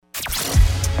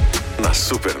Na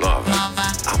Supernova,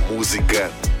 a música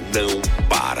não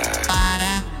para.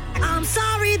 I'm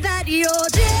sorry that you're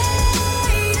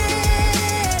dating.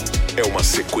 É uma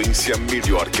sequência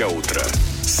melhor que a outra.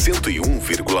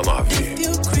 101,9.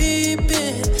 You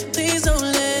creeping, please don't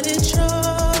let it show.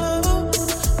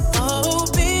 Oh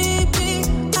baby,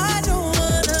 I don't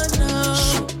wanna know.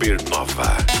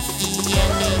 Supernova.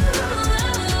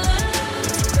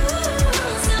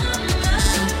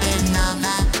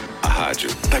 A rádio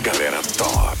da galera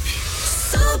top.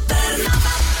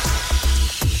 Supernova.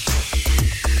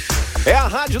 É a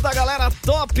rádio da galera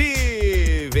top!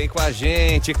 Vem com a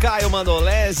gente, Caio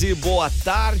Mandolesi, boa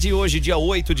tarde. Hoje, dia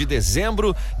 8 de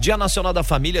dezembro, Dia Nacional da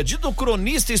Família, Dia do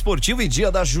Cronista Esportivo e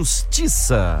Dia da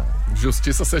Justiça.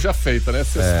 Justiça seja feita, né?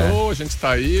 Sextou, a gente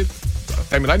tá aí,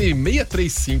 terminar em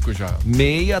 635 já.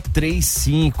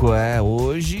 635,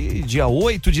 hoje, dia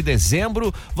 8 de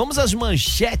dezembro. Vamos às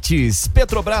manchetes.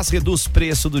 Petrobras reduz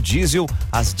preço do diesel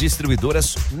às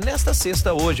distribuidoras nesta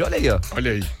sexta hoje, olha aí, ó.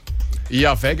 Olha aí. E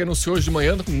a VEG anunciou hoje de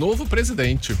manhã um novo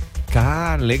presidente.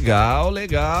 Cara, legal.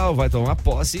 Vai tomar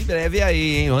posse em breve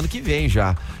aí, hein? Ano que vem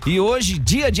já. E hoje,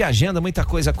 dia de agenda, muita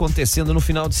coisa acontecendo no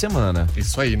final de semana.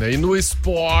 Isso aí, né? E no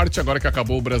esporte, agora que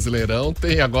acabou o Brasileirão,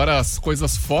 tem agora as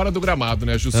coisas fora do gramado,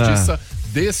 né? A Justiça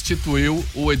destituiu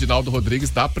o Edinaldo Rodrigues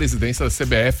da presidência da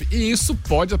CBF e isso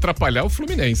pode atrapalhar o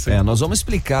Fluminense, hein? Nós vamos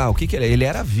explicar o que ele é. Ele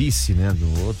era vice, né?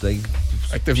 Do outro, aí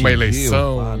teve uma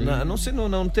eleição. Não sei,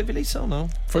 não teve eleição, não.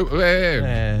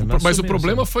 Mas o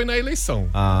problema foi na eleição.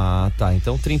 Ah, tá.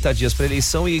 Então 30 dias para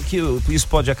eleição e que isso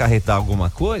pode acarretar alguma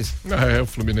coisa? O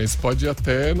Fluminense pode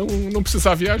até não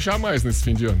precisar viajar mais nesse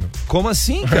fim de ano. Como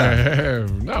assim, cara?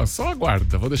 Não, só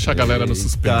aguarda. Vou deixar a galera no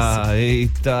suspense.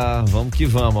 Eita, vamos que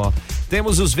vamos, ó.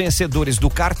 Temos os vencedores do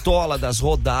Cartola das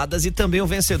rodadas e também o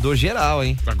vencedor geral,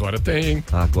 hein? Agora tem, hein?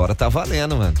 Agora tá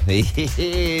valendo, mano.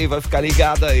 Vai ficar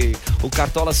ligado aí. O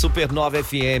Cartola Supernova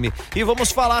FM. E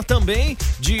vamos falar também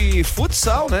de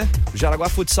futsal, né? O Jaraguá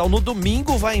Futsal no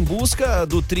domingo vai em busca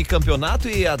do tricampeonato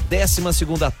e a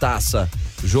 12ª taça.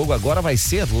 O jogo agora vai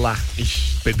ser lá.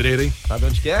 Ixi, pedreira, hein? Sabe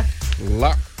onde que é?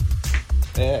 Lá.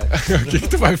 O que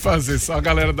tu vai fazer? Só a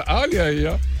galera da... Olha aí,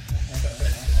 ó.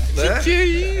 Que é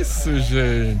isso,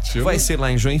 gente? Vai ser lá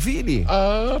em Joinville.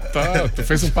 Ah, tá. Tu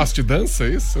fez um passo de dança, é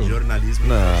isso? Jornalismo.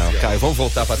 Não, Caio, vamos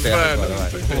voltar pra terra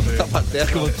agora. Vamos voltar pra terra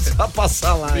que eu vou precisar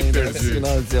passar lá ainda nesse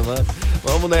final de semana.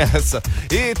 Vamos nessa.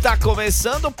 E tá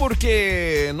começando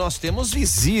porque nós temos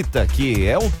visita aqui.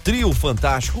 É um trio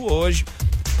fantástico hoje.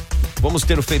 Vamos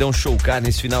ter o Feirão Show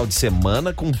nesse final de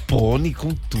semana com pônei,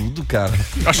 com tudo, cara.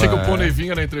 Achei que o pônei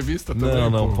vinha na entrevista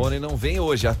também. Não, o pônei não vem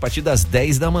hoje, a partir das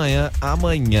 10 da manhã,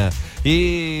 amanhã.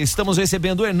 E estamos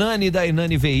recebendo o Hernani da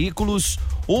Hernani Veículos,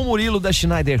 o Murilo da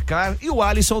Schneider Car e o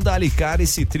Alysson da Alicar,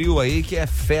 esse trio aí que é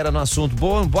fera no assunto.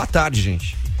 Boa tarde,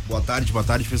 gente. Boa tarde,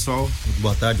 pessoal. Muito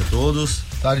boa tarde a todos.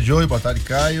 Boa tarde, Joey. Boa tarde,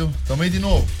 Caio. Tamo aí de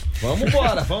novo. Vamos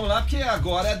embora, vamos lá, porque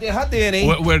agora é a derradeira,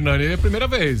 hein? O Hernani é a primeira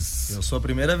vez. Eu sou a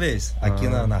primeira vez. Aqui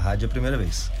na rádio é a primeira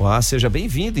vez. Seja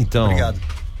bem-vindo, então. Obrigado.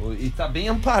 E tá bem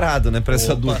amparado, né, pra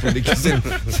essa dupla ali que você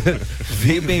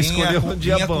veio bem escolher um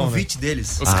dia bom. Convite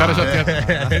deles. Os caras já têm.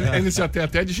 Eles já têm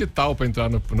até digital pra entrar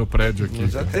no prédio aqui.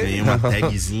 Já tem uma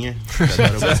tagzinha.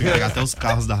 Agora eu consigo pegar até os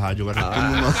carros da rádio. Agora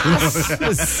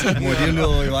O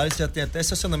Murilo e o Alysson já tem até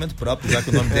estacionamento próprio, já com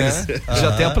o nome deles.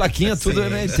 Já tem a plaquinha, tudo,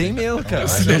 né? Tem mesmo, cara.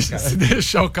 Se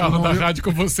deixar o carro da rádio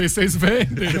com vocês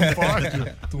vendem, não pode.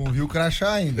 Tu não viu o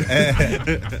crachá ainda.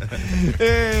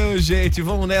 Gente,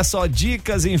 vamos nessa, ó,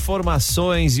 dicas e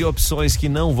informações e opções que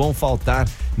não vão faltar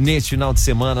neste final de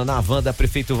semana na van da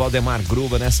Prefeito Valdemar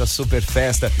Gruba, nessa super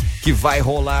festa que vai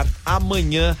rolar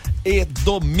amanhã e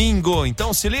domingo.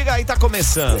 Então se liga aí, tá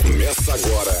começando. Começa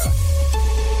agora.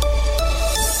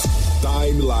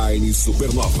 Timeline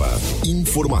Supernova.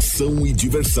 Informação e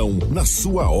diversão na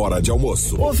sua hora de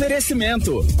almoço.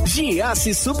 Oferecimento: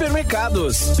 Giasse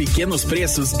Supermercados. Pequenos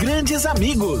preços, grandes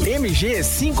amigos. MG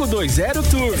 520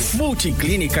 Tour.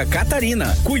 Multiclínica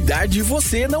Catarina. Cuidar de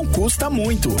você não custa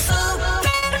muito.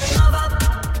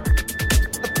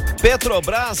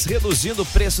 Petrobras reduzindo o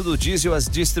preço do diesel às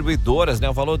distribuidoras, né?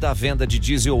 O valor da venda de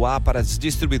diesel A para as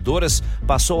distribuidoras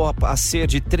passou a ser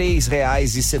de R$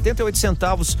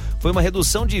 3,78. Foi uma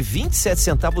redução de 27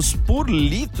 centavos por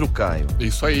litro, Caio.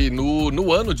 Isso aí.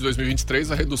 No ano de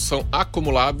 2023, a redução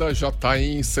acumulada já está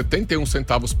em 71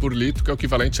 centavos por litro, que é o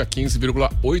equivalente a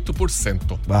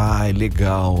 15,8%. Ai,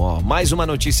 legal, ó. Mais uma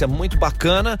notícia muito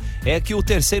bacana é que o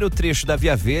terceiro trecho da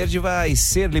Via Verde vai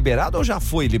ser liberado ou já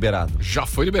foi liberado? Já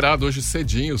foi liberado. Hoje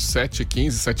cedinho, 7h15,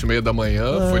 7h30 da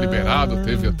manhã, foi liberado,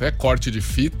 teve até corte de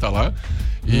fita lá.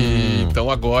 E então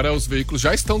agora os veículos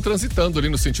já estão transitando ali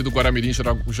no sentido Guaramirim,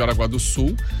 Jaraguá do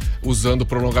Sul, usando o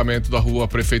prolongamento da rua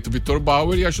Prefeito Vitor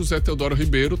Bauer e a José Teodoro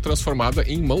Ribeiro, transformada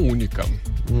em mão única.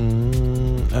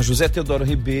 A José Teodoro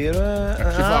Ribeiro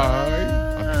que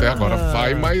vai, até agora,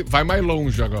 vai mais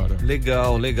longe agora.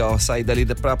 Legal. A saída ali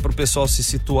para o pessoal se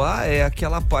situar é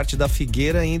aquela parte da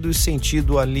Figueira indo em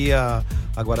sentido ali a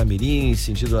Guaramirim,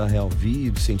 sentido a Real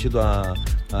Vido, sentido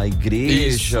a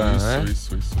igreja,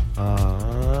 Isso.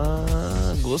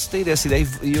 Gostei dessa ideia.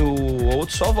 E o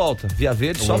outro só volta. Via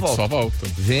Verde só volta.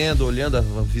 Vendo, olhando a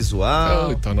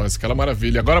visual. Eita, nós, aquela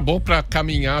maravilha. Agora bom pra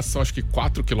caminhar, são acho que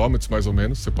 4 quilômetros mais ou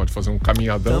menos. Você pode fazer um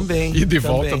caminhadão. Também. E de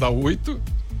volta dá 8.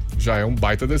 Já é um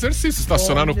baita de exercício.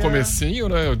 Estacionar no comecinho,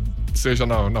 né? Seja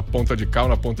na ponta de cá ou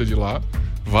na ponta de lá.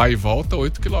 Vai e volta,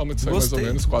 8 quilômetros, mais ou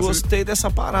menos. Quase. Gostei dessa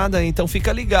parada aí. Então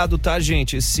fica ligado, tá,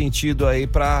 gente? Esse sentido aí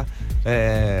pra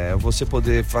você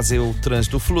poder fazer o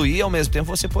trânsito fluir e ao mesmo tempo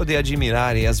você poder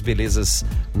admirar aí as belezas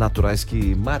naturais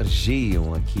que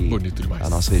margeiam aqui. Bonito demais. A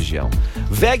nossa região.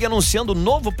 VEG anunciando o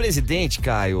novo presidente,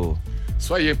 Caio.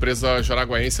 Isso aí, a empresa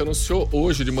jaraguaense anunciou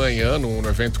hoje de manhã, num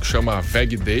evento que chama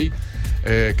VEG Day,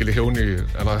 que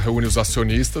ela reúne os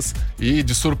acionistas e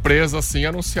de surpresa assim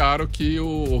anunciaram que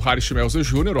o Harry Schmelzer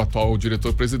Jr., o atual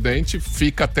diretor-presidente,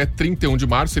 fica até 31 de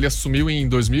março, ele assumiu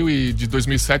de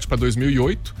 2007 para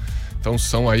 2008, então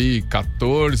são aí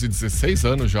 14, 16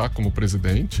 anos já como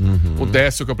presidente. O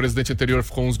Décio, que é o presidente anterior,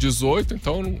 ficou uns 18,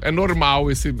 então é normal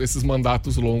esses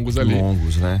mandatos longos ali.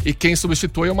 Longos, né? E quem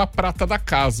substitui é uma prata da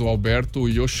casa, o Alberto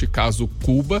Yoshikazu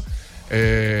Kuba.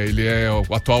 Ele é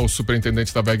o atual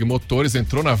superintendente da VEG Motores,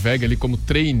 entrou na VEG ali como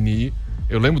trainee.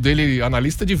 Eu lembro dele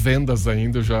analista de vendas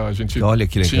ainda, a gente olha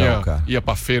que legal, cara. Ia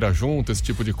pra feira junto, esse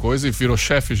tipo de coisa, e virou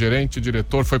chefe, gerente,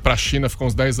 diretor, foi pra China, ficou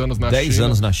uns 10 anos na China. 10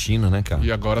 anos na China, né, cara?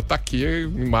 E agora tá aqui,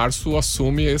 em março,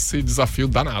 assume esse desafio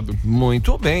danado.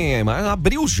 Muito bem, mas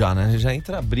abril já, né? Já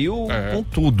entra abril com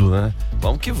tudo, né?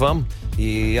 Vamos que vamos.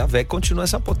 E a VEG continua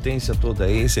essa potência toda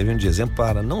aí, servindo de exemplo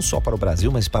não só para o Brasil,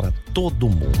 mas para todo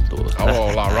mundo.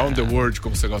 All around the world,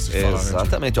 como você gosta de falar.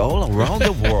 Exatamente, né? All around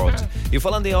the world. E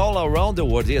falando em all around the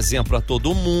world, exemplo a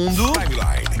todo mundo.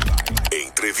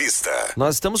 Entrevista.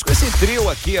 Nós estamos com esse trio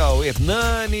aqui, ó, o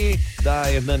Hernani,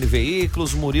 da Hernani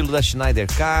Veículos, o Murilo da Schneider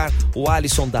Car, o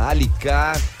Alysson da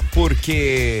Alicar,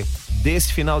 porque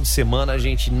desse final de semana a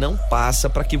gente não passa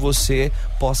para que você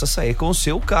possa sair com o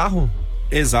seu carro.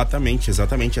 Exatamente.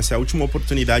 Essa é a última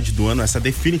oportunidade do ano, essa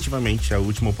definitivamente é a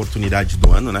última oportunidade do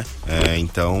ano, né?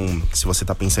 Então, se você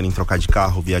tá pensando em trocar de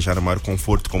carro, viajar a maior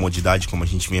conforto, comodidade, como a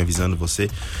gente vem avisando você,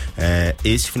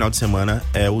 esse final de semana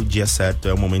é o dia certo,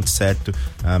 é o momento certo,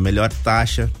 a melhor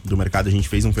taxa do mercado. A gente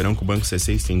fez um feirão com o Banco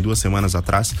C6 tem 2 semanas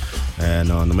atrás,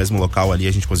 no mesmo local ali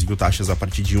a gente conseguiu taxas a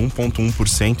partir de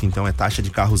 1,1%, então é taxa de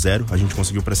carro zero, a gente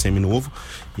conseguiu para seminovo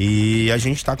e a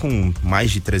gente tá com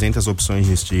mais de 300 opções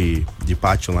de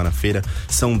pátio lá na feira,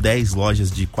 são 10 lojas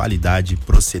de qualidade,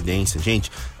 procedência, gente,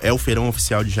 é o feirão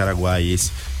oficial de Jaraguá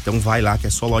esse, então vai lá que é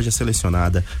só loja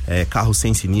selecionada, carro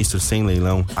sem sinistro, sem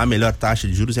leilão, a melhor taxa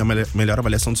de juros e a melhor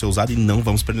avaliação do seu usado e não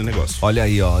vamos perder negócio. Olha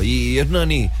aí, ó, e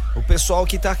Hernani, o pessoal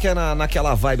que tá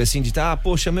naquela vibe assim de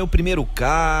poxa, meu primeiro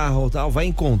carro, tal, vai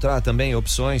encontrar também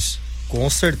opções? Com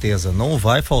certeza, não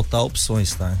vai faltar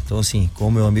opções, tá? Então assim,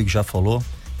 como meu amigo já falou,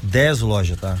 10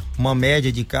 lojas, tá? Uma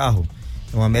média de carro,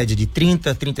 uma média de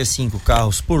 30, 35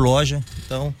 carros por loja,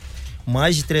 então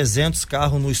mais de 300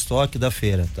 carros no estoque da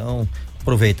feira, então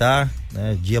aproveitar,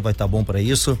 né? O dia vai estar bom para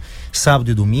isso,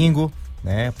 sábado e domingo,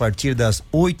 né? A partir das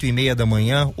 8:30 da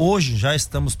manhã, hoje já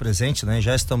estamos presentes, né?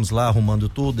 Já estamos lá arrumando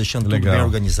tudo, deixando tudo bem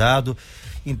organizado,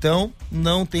 então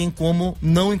não tem como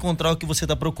não encontrar o que você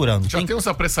está procurando. Já tem uns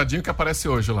apressadinhos que aparece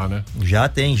hoje lá, né? Já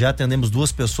atendemos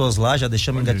 2 pessoas lá, já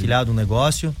deixamos engatilhado o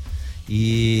negócio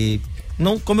e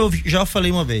não, como eu já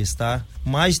falei uma vez, tá?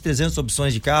 Mais de 300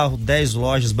 opções de carro, 10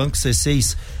 lojas, Banco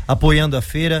C6 apoiando a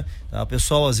feira, tá? O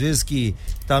pessoal às vezes que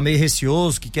tá meio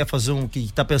receoso, que quer fazer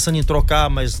que tá pensando em trocar,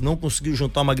 mas não conseguiu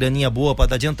juntar uma graninha boa para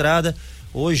dar de entrada,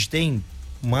 hoje tem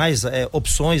mais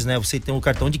opções, né? Você tem o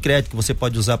cartão de crédito que você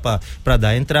pode usar para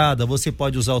dar entrada, você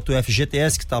pode usar o teu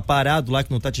FGTS que está parado lá, que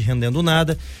não está te rendendo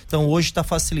nada, então hoje está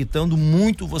facilitando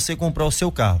muito você comprar o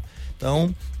seu carro.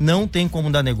 Então, não tem como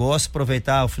dar negócio,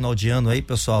 aproveitar o final de ano aí,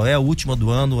 pessoal, é a última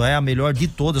do ano, é a melhor de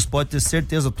todas, pode ter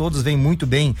certeza, todas vêm muito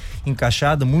bem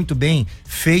encaixada, muito bem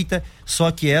feita,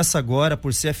 só que essa agora,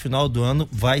 por ser a final do ano,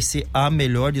 vai ser a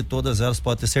melhor de todas elas,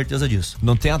 pode ter certeza disso.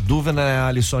 Não tem a dúvida, né,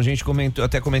 Alysson, a gente comentou,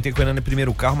 até comentei com o Hernani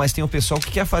primeiro carro, mas tem o pessoal que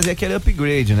quer fazer aquele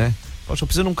upgrade, né? Poxa, eu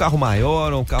preciso de um carro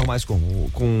maior, um carro mais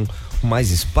com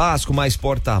mais espaço, com mais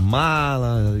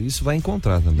porta-mala. Isso vai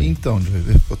encontrar também. Então,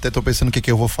 eu até tô pensando o que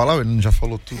eu vou falar, ele já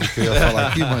falou tudo que eu ia falar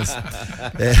aqui, mas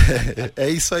é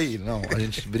isso aí. Não, a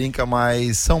gente brinca,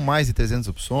 mas são mais de 300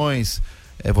 opções.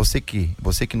 Você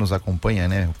que nos acompanha,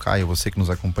 né? O Caio, você que nos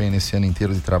acompanha nesse ano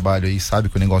inteiro de trabalho aí, sabe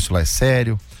que o negócio lá é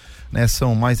sério, né?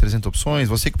 São mais de 300 opções.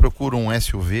 Você que procura um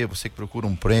SUV, você que procura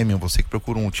um Premium, você que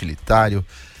procura um utilitário,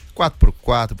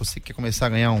 4x4, você que quer começar a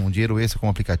ganhar um dinheiro extra com o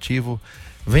aplicativo,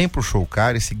 vem pro Show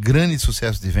Car, esse grande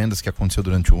sucesso de vendas que aconteceu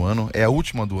durante o ano, é a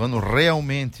última do ano,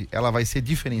 realmente ela vai ser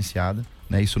diferenciada,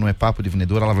 né? Isso não é papo de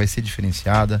vendedor, ela vai ser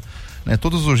diferenciada, né?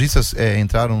 Todos os lojistas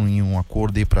entraram em um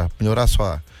acordo aí para melhorar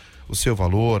o seu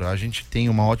valor, a gente tem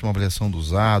uma ótima avaliação do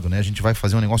usado, né? A gente vai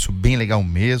fazer um negócio bem legal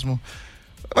mesmo.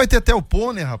 Vai ter até o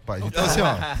pônei, rapaz. Então assim,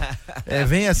 ó,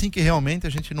 vem assim que realmente a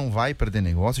gente não vai perder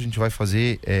negócio, a gente vai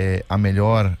fazer a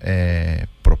melhor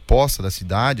proposta da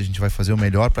cidade, a gente vai fazer o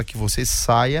melhor para que você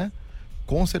saia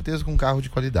com certeza com um carro de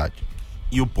qualidade.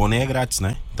 E o pônei é grátis,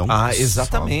 né? Então,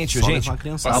 exatamente, só gente.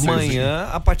 Amanhã,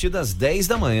 a partir das 10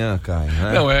 da manhã, Caio.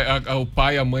 Né? Não, o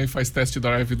pai e a mãe faz test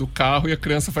drive do carro e a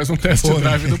criança faz um test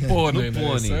drive do pônei,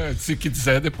 né? Se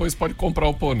quiser, depois pode comprar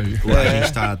o pônei. A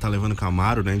gente tá levando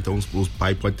Camaro, né? Então o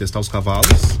pai pode testar os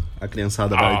cavalos, a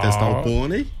criançada vai testar o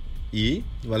pônei e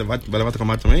vai levar o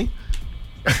Camaro também?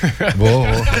 Vou.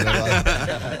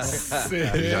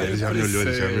 Ele já me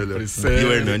olhou. E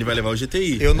o Hernani vai levar o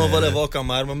GTI. Eu não vou levar o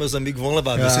Camaro, mas meus amigos vão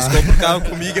levar. Vocês compram o carro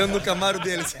comigo e andam no Camaro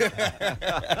deles.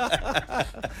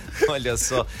 Olha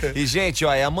só. E, gente,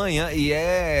 ó, é amanhã e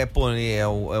é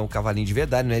um cavalinho de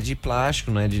verdade, não é de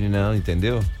plástico, não é de não,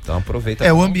 entendeu? Então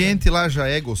aproveita. O ambiente lá já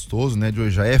é gostoso, né?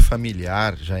 Já é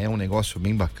familiar, já é um negócio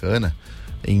bem bacana.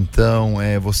 Então,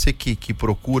 você que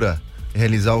procura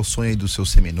realizar o sonho aí do seu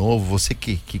seminovo, você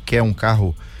que quer um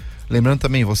carro, lembrando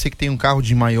também, você que tem um carro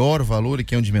de maior valor e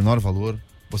quer um de menor valor,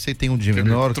 você tem um de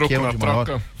menor, quer um de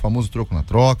maior, famoso troco na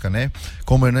troca, né?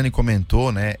 Como o Hernani comentou,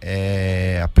 né?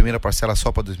 A primeira parcela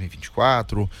só para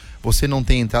 2024, você não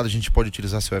tem entrada, a gente pode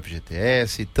utilizar seu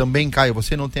FGTS, também, Caio,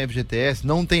 você não tem FGTS,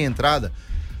 não tem entrada,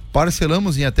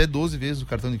 parcelamos em até 12 vezes o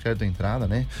cartão de crédito da entrada,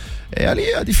 né?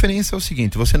 Ali a diferença é o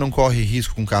seguinte, você não corre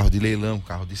risco com carro de leilão,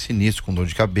 carro de sinistro, com dor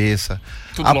de cabeça,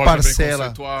 tudo a loja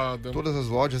parcela, bem todas as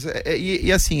lojas,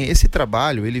 e assim, esse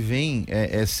trabalho, ele vem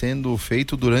sendo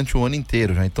feito durante o ano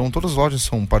inteiro já, então todas as lojas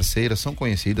são parceiras, são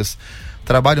conhecidas,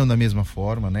 trabalham da mesma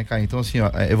forma, né, Caio? Então assim, ó,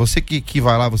 você que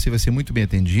vai lá, você vai ser muito bem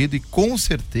atendido e com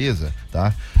certeza,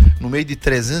 tá? No meio de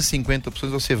 350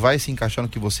 opções, você vai se encaixar no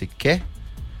que você quer,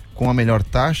 com a melhor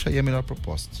taxa e a melhor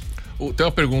proposta. Tem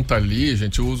uma pergunta ali,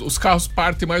 gente, os carros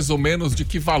partem mais ou menos de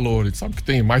que valor? A gente sabe que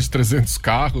tem mais de 300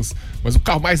 carros, mas o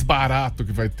carro mais barato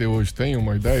que vai ter hoje, tem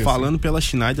uma ideia? Falando pela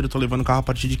Schneider, eu tô levando o carro a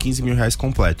partir de 15 mil reais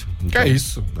completo. Então, que é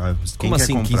isso? Como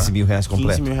assim comprar? 15 mil reais completo?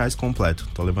 15 mil reais completo.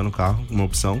 Tô levando o carro, uma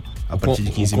opção, a partir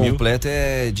de 15 mil. O completo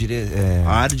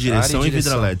ar, direção e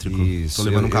vidro elétrico. Isso, tô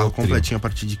levando o carro completinho a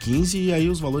partir de 15 e aí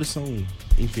os valores são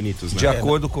infinitos, né? De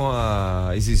acordo com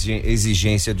a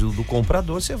exigência do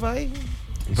comprador, você vai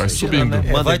subindo.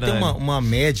 Né? Vai ter uma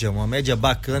média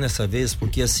bacana essa vez,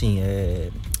 porque assim,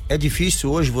 é difícil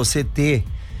hoje você ter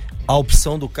a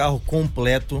opção do carro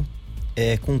completo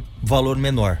com valor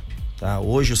menor, tá?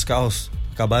 Hoje os carros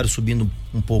acabaram subindo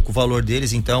um pouco o valor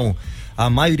deles, então a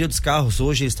maioria dos carros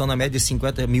hoje estão na média de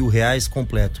 50 mil reais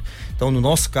completo. Então no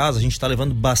nosso caso a gente está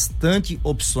levando bastante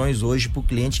opções hoje para o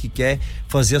cliente que quer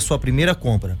fazer a sua primeira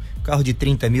compra, carro de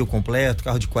 30 mil completo,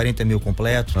 carro de 40 mil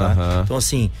completo, tá? Então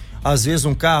assim, às vezes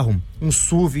um carro, um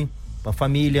SUV para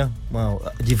família,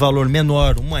 de valor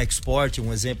menor, uma Export,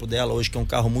 um exemplo dela hoje que é um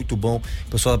carro muito bom, o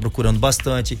pessoal está procurando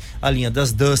bastante, a linha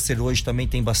das Duster hoje também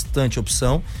tem bastante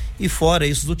opção e fora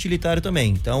isso do utilitário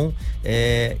também. Então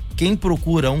quem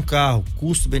procura um carro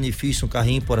custo-benefício, um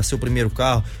carrinho para seu primeiro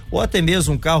carro ou até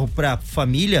mesmo um carro para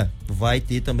família, vai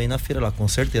ter também na feira lá, com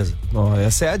certeza. Bom,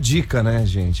 essa é a dica, né,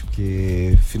 gente,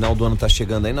 porque final do ano tá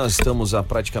chegando aí, nós estamos há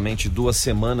praticamente 2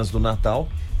 semanas do Natal.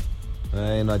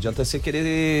 E não adianta você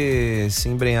querer se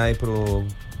embrenhar aí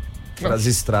pras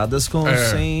estradas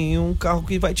sem um carro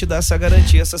que vai te dar essa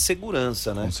garantia, essa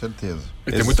segurança, né? Com certeza.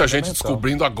 E tem muita gente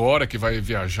descobrindo agora que vai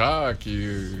viajar,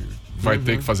 que vai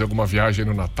ter que fazer alguma viagem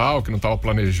no Natal, que não estava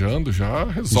planejando, já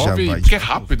resolve, porque é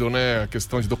rápido, né? A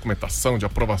questão de documentação, de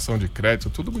aprovação de crédito,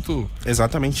 tudo muito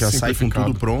exatamente, já sai com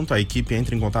tudo pronto, a equipe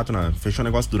entra em contato, fechou o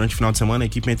negócio durante o final de semana, a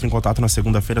equipe entra em contato na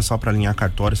segunda-feira só para alinhar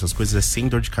cartório, essas coisas, sem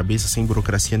dor de cabeça, sem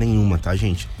burocracia nenhuma, tá,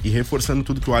 gente? E reforçando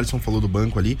tudo que o Alysson falou do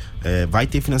banco ali, vai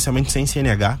ter financiamento sem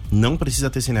CNH, não precisa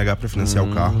ter CNH para financiar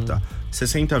o carro, tá?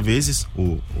 60 vezes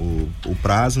o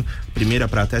prazo, primeira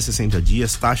para até 60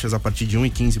 dias, taxas a partir de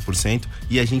 1,15%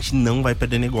 e a gente não vai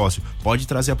perder negócio. Pode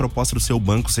trazer a proposta do seu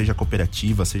banco, seja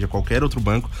cooperativa, seja qualquer outro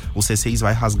banco, o C6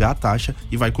 vai rasgar a taxa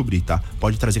e vai cobrir, tá?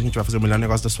 Pode trazer que a gente vai fazer o melhor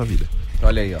negócio da sua vida.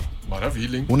 Olha aí, ó.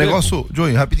 Maravilha, hein? Um negócio,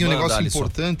 Joey, rapidinho, um negócio Alysson.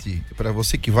 importante para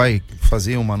você que vai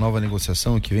fazer uma nova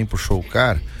negociação e que vem pro show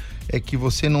car, é que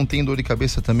você não tem dor de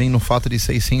cabeça também no fato de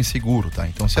sair sem seguro, tá?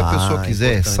 Então, se a pessoa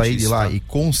quiser sair de lá e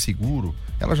com seguro,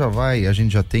 ela já vai, a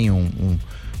gente já tem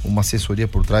uma assessoria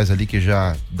por trás ali que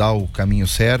já dá o caminho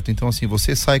certo. Então, assim,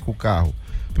 você sai com o carro,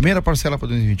 primeira parcela para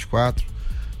 2024,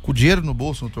 com o dinheiro no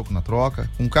bolso, no troco na troca,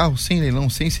 com o carro sem leilão,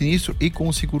 sem sinistro e com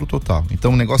o seguro total.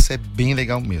 Então, o negócio é bem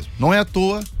legal mesmo. Não é à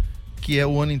toa que é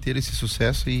o ano inteiro esse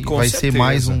sucesso e Com vai certeza. ser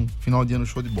mais um final de ano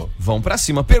show de bola. Vamos pra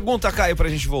cima. Pergunta, Caio, pra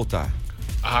gente voltar.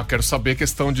 Quero saber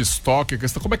questão de estoque,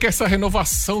 como é que é essa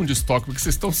renovação de estoque, porque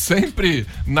vocês estão sempre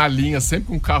na linha, sempre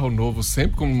com carro novo,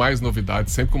 sempre com mais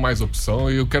novidades, sempre com mais opção,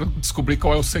 e eu quero descobrir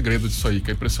qual é o segredo disso aí, que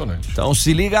é impressionante. Então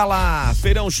se liga lá,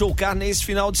 Feirão Show Car nesse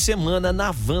final de semana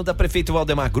na van da Prefeito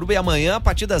Valdemar Gruba, e amanhã, a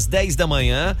partir das 10 da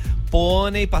manhã,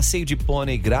 passeio de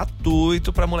pônei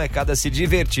gratuito pra molecada se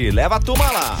divertir. Leva a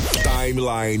turma lá.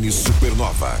 Timeline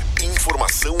Supernova.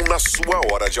 Informação na sua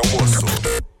hora de almoço.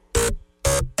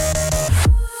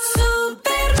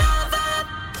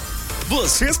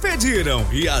 Vocês pediram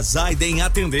e a Zaiden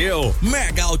atendeu.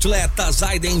 Mega Outlet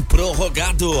Zaiden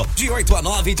prorrogado de 8 a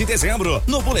 9 de dezembro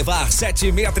no Boulevard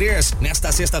 763.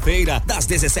 Nesta sexta-feira, das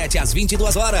 17 às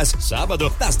 22 horas. Sábado,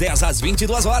 das 10 às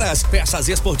 22 horas. Peças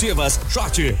esportivas,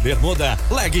 short, bermuda,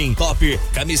 legging, top,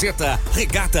 camiseta,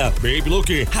 regata, baby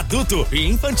look, adulto e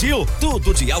infantil.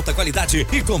 Tudo de alta qualidade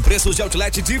e com preços de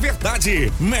outlet de verdade.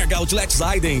 Mega Outlet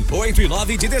Zaiden, 8 e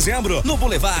 9 de dezembro no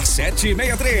Boulevard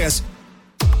 763.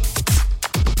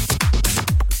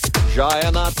 Já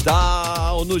é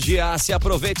Natal no Giasse,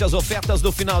 aproveite as ofertas do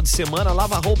final de semana.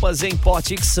 Lava roupas em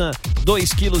pote Ixan,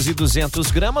 2 quilos e 200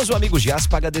 gramas. O amigo Giasse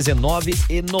paga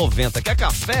R$19,90. Quer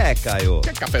café, Caio?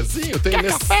 Quer cafezinho? Tem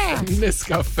nesse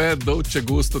café Dolce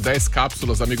Gusto, 10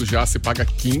 cápsulas, amigo Giasse paga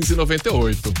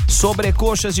R$15,98.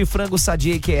 Sobrecoxas de frango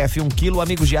sadia IQF, 1 quilo,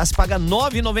 amigo Giasse paga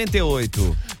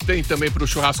R$9,98. Tem também pro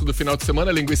churrasco do final de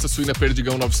semana, linguiça suína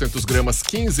Perdigão 900 gramas,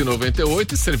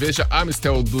 R$15,98 e cerveja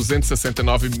Amistel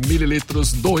 269 mililitros,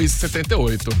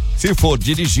 R$2,78. Se for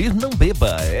dirigir, não beba.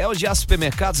 É o Giasse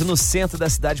Supermercados no centro da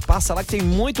cidade. Passa lá que tem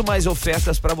muito mais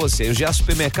ofertas pra você. O Giasse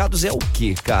Supermercados é o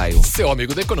quê, Caio? Seu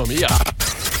amigo da economia.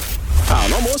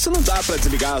 No almoço não dá pra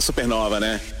desligar a Supernova,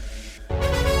 né?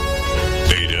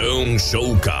 Feirão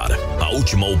Show Car, a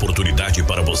última oportunidade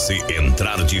para você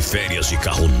entrar de férias de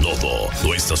carro novo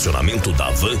no estacionamento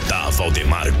da van da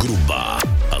Valdemar Gruba.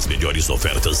 As melhores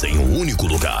ofertas em um único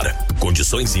lugar.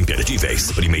 Condições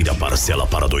imperdíveis. Primeira parcela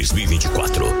para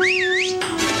 2024.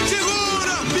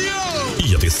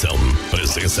 E atenção,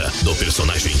 presença do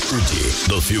personagem Woody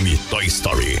do filme Toy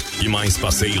Story e mais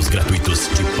passeios gratuitos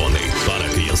de pônei para a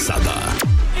criançada.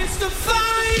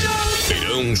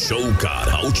 Feirão Show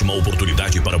Car, a última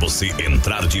oportunidade para você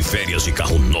entrar de férias de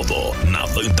carro novo na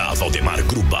van da Valdemar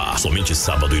Gruba. Somente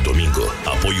sábado e domingo.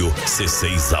 Apoio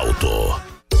C6 Auto.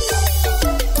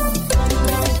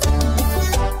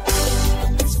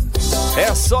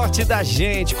 É sorte da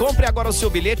gente. Compre agora o seu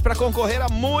bilhete para concorrer a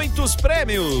muitos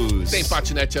prêmios. Tem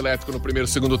patinete elétrico no primeiro,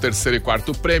 segundo, terceiro e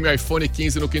quarto prêmio, iPhone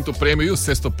 15 no quinto prêmio e o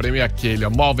sexto prêmio é aquele,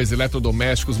 móveis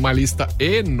eletrodomésticos, uma lista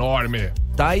enorme.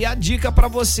 Tá aí a dica pra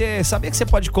você. Sabia que você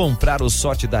pode comprar o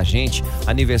sorte da gente,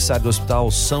 aniversário do Hospital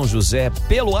São José,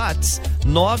 pelo WhatsApp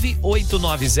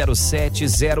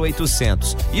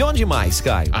 989070800. E onde mais,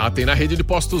 Caio? Tem na rede de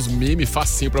postos Mimi,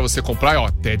 facinho pra você comprar,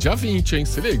 até dia 20, hein?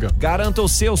 Se liga. Garanta o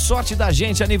seu sorte da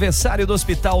gente, aniversário do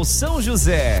Hospital São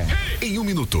José. Em 1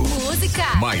 minuto.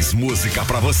 Música. Mais música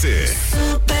pra você.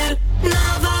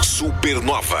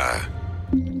 Supernova.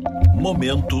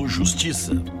 Momento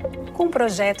Justiça. Com o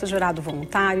projeto Jurado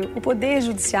Voluntário, o Poder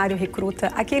Judiciário recruta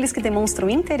aqueles que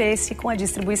demonstram interesse com a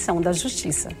distribuição da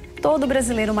justiça. Todo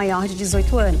brasileiro maior de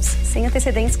 18 anos, sem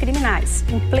antecedentes criminais,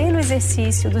 em pleno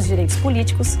exercício dos direitos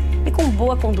políticos e com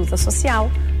boa conduta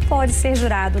social, pode ser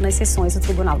jurado nas sessões do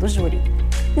Tribunal do Júri.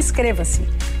 Inscreva-se.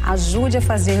 Ajude a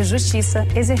fazer justiça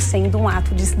exercendo um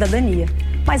ato de cidadania.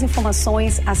 Mais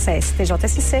informações, acesse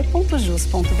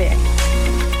tjsc.jus.br.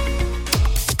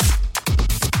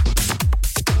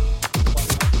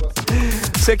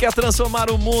 Você quer transformar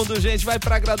o mundo, gente? Vai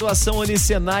para a graduação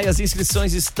Unisenai, as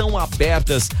inscrições estão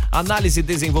abertas. Análise e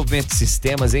desenvolvimento de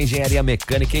sistemas, engenharia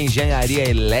mecânica, engenharia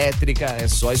elétrica. É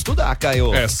só estudar,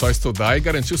 Caio. É só estudar e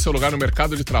garantir o seu lugar no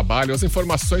mercado de trabalho. As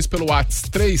informações pelo WhatsApp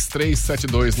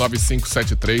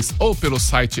 33729573 ou pelo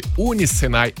site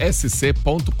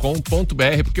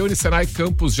unisenaisc.com.br, porque Unisenai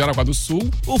Campus Jaraguá do Sul.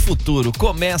 O futuro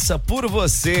começa por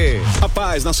você.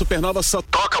 Rapaz, na Supernova só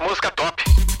toca música top.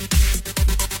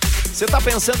 Você tá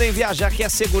pensando em viajar, quer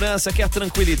segurança, quer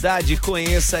tranquilidade?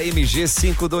 Conheça a MG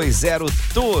 520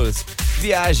 Tours.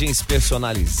 Viagens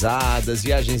personalizadas,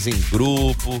 viagens em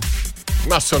grupo.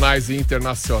 Nacionais e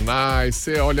internacionais.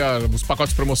 Você olha os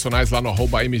pacotes promocionais lá no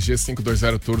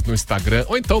 @MG520Tours no Instagram.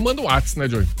 Ou então manda um WhatsApp, né,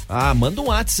 Joey? Manda um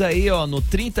WhatsApp aí, ó, no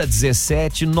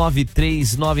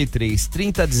 3017-9393.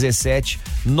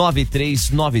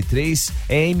 3017-9393.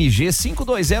 É MG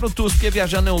 520 Tours, porque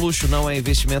viajar não é um luxo, não, é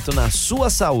investimento na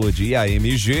sua saúde. E a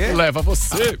MG leva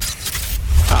você.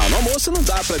 No almoço não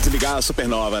dá pra desligar a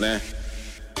Supernova, né?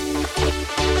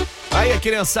 Aí,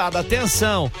 criançada,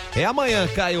 atenção, é amanhã,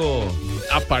 Caio.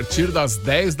 A partir das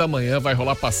 10 da manhã vai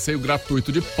rolar passeio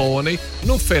gratuito de pônei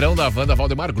no Feirão da Van da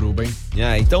Valdemar Gruba, hein?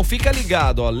 Então fica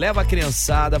ligado, ó, leva a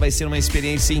criançada, vai ser uma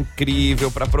experiência incrível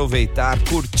para aproveitar,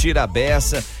 curtir a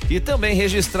beça e também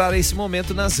registrar esse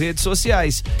momento nas redes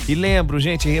sociais. E lembro,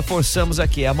 gente, reforçamos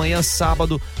aqui, amanhã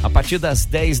sábado, a partir das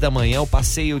 10 da manhã, o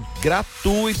passeio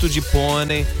gratuito de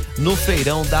pônei no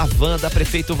Feirão da Van da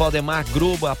Prefeito Valdemar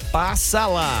Gruba. Passa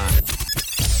lá!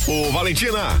 Ô,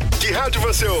 Valentina, que rádio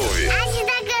você ouve? Rádio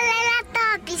da galera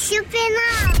top,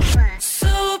 Supernova.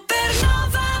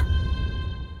 Supernova.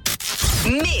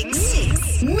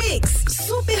 Mix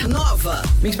Supernova.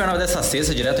 Mix Supernova dessa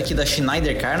sexta, direto aqui da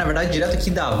Schneider Car, na verdade direto aqui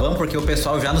da Van, porque o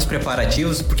pessoal já nos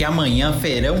preparativos, porque amanhã,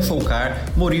 Feirão Show Car.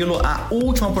 Murilo, a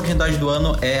última oportunidade do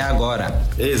ano é agora.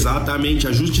 Exatamente,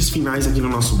 ajustes finais aqui no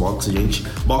nosso box, gente.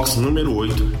 Box número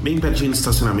 8, bem pertinho do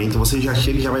estacionamento. Você já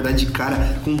chega e já vai dar de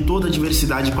cara com toda a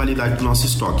diversidade e qualidade do nosso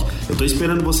estoque. Eu tô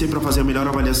esperando você para fazer a melhor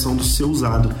avaliação do seu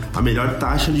usado, a melhor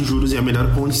taxa de juros e a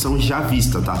melhor condição já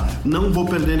vista, tá? Não vou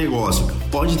perder negócio.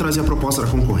 Pode trazer a proposta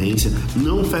da concorrência,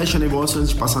 não fecha negócio antes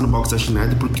de passar no box da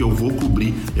Schneider, porque eu vou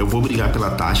cobrir, eu vou brigar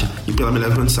pela taxa e pela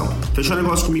melhor condição. Fechou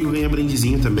negócio comigo, ganha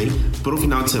brindezinho também pro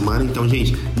final de semana, então,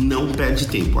 gente, não perde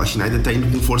tempo. A Schneider tá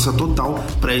indo com força total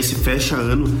para esse fecha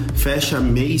ano, fecha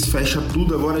mês, fecha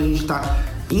tudo. Agora a gente tá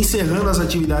encerrando as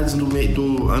atividades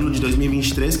do ano de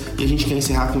 2023 e a gente quer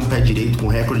encerrar com o pé direito, com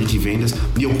recorde de vendas,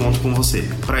 e eu conto com você.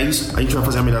 Para isso, a gente vai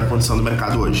fazer a melhor condição do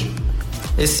mercado hoje.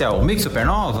 Esse é o Mix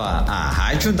Supernova, a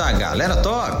rádio da galera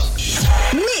top.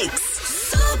 Mix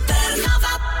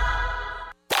Supernova.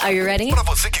 Are you ready? Pra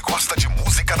você que gosta de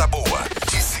música da boa,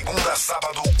 de segunda a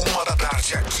sábado,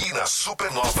 1h aqui na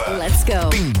Supernova. Let's go.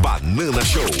 Tem Banana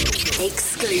Show.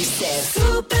 Exclusive.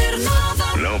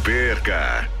 Supernova. Não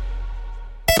perca.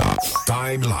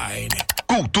 Timeline.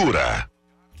 Cultura.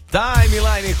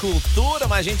 Timeline Cultura,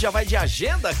 mas a gente já vai de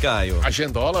agenda, Caio.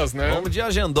 Agendolas, né? Vamos de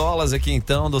agendolas aqui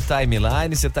então do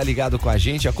Timeline. Você tá ligado com a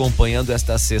gente, acompanhando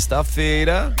esta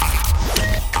sexta-feira.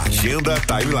 Agenda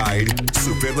Timeline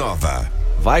Supernova.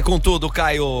 Vai com tudo,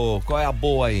 Caio. Qual é a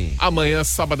boa aí? Amanhã,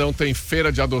 sabadão, tem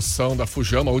feira de adoção da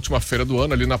Fujama, a última feira do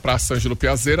ano, ali na Praça Ângelo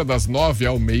Piazeira, das 9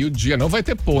 ao meio-dia. Não vai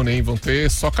ter pônei, hein? Vão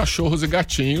ter só cachorros e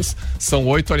gatinhos. São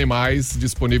 8 animais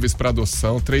disponíveis para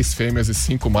adoção, 3 fêmeas e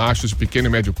 5 machos de pequeno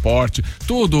e médio porte.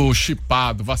 Tudo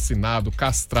chipado, vacinado,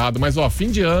 castrado. Mas, ó,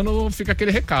 fim de ano fica aquele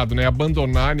recado, né?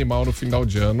 Abandonar animal no final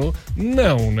de ano,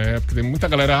 não, né? Porque tem muita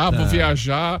galera, vou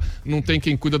viajar, não tem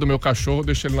quem cuida do meu cachorro,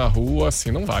 deixa ele na rua, assim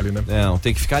não vale, né? Não,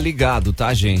 tem que ficar ligado,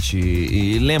 tá, gente?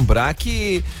 E lembrar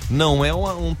que não é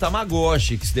um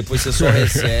Tamagotchi, que depois você só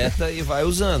reseta e vai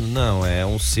usando. Não, é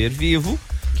um ser vivo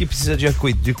que precisa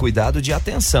de cuidado, de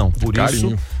atenção. Por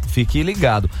isso, fique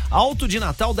ligado. Alto de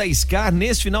Natal da Scar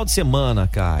nesse final de semana,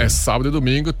 cara. É sábado e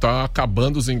domingo, tá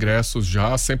acabando os ingressos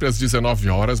já, sempre às 19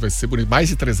 horas, vai ser bonito. Mais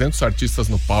de 300 artistas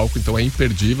no palco, então é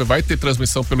imperdível. Vai ter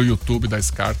transmissão pelo YouTube da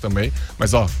Scar também.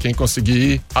 Mas, ó, quem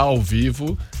conseguir ir ao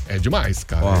vivo é demais,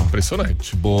 cara. É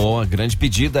impressionante. Boa, grande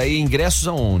pedida aí. Ingressos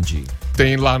aonde?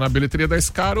 Tem lá na bilheteria da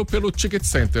Scar ou pelo Ticket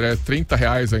Center. É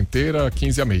R$30 a inteira,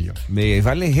 15 a meia. Meia. E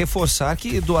vale reforçar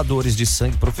que doadores de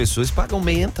sangue, professores, pagam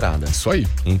meia entrada. Isso aí.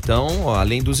 Então, ó,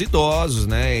 além dos idosos,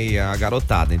 né, e a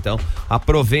garotada. Então,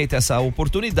 aproveita essa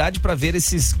oportunidade para ver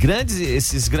esses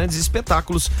grandes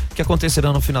espetáculos que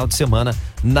acontecerão no final de semana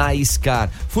na Scar.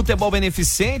 Futebol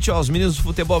beneficente, ó, os meninos do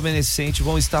futebol beneficente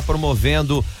vão estar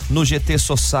promovendo no GT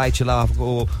Society lá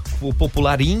o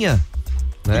Popularinha,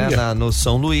 né, no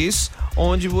São Luís,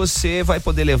 onde você vai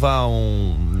poder levar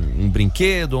um um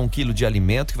brinquedo ou 1 quilo de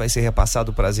alimento que vai ser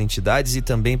repassado para as entidades e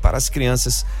também para as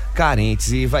crianças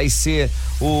carentes. E vai ser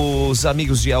os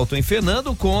amigos de Elton e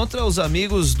Fernando contra os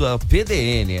amigos da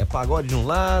PDN. É pagode de um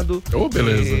lado,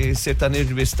 e sertanejo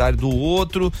universitário do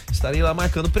outro. Estarei lá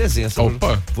marcando presença.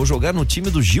 Opa. Vou jogar no time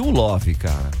do Gil Love,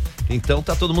 cara. Então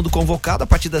tá todo mundo convocado. A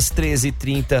partir das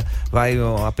 13h30 vai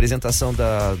a apresentação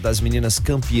das meninas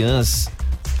campeãs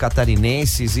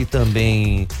catarinenses e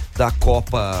também da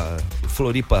Copa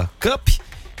Floripa Cup.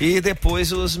 E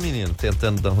depois os meninos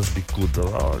tentando dar uns bicudos.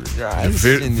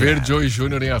 Verde Oi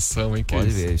Júnior em ação, hein? Pode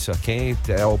ver, isso aqui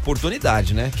é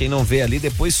oportunidade, né? Quem não vê ali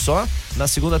depois só na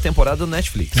segunda temporada do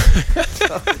Netflix.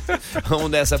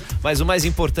 Vamos nessa. Mas o mais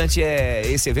importante é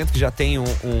esse evento que já tem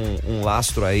um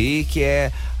lastro aí, que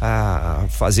é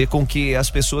fazer com que as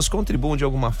pessoas contribuam de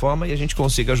alguma forma e a gente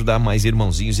consiga ajudar mais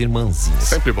irmãozinhos e irmãzinhas.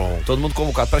 Sempre bom. Todo mundo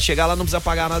convocado. Pra chegar lá não precisa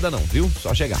pagar nada não, viu?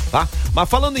 Só chegar, tá? Mas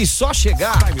falando em só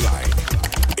chegar...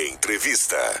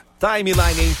 Entrevista.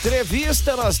 Timeline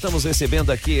Entrevista, nós estamos recebendo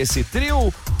aqui esse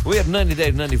trio, o Hernani da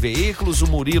Hernani Veículos, o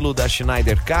Murilo da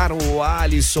Schneider Car, o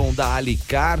Alysson da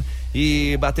Alicar,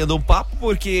 e batendo um papo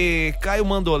porque Caio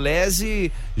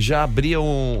Mandolesi já abria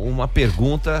uma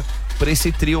pergunta para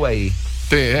esse trio aí.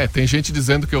 Tem gente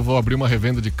dizendo que eu vou abrir uma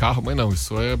revenda de carro, mas não,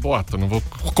 isso é boato, não vou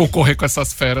concorrer com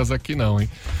essas feras aqui não, hein?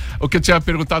 O que eu tinha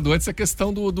perguntado antes é a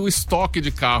questão do estoque de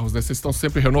carros, né? Vocês estão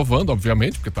sempre renovando,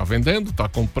 obviamente, porque tá vendendo, tá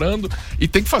comprando, e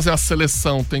tem que fazer a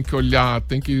seleção, tem que olhar,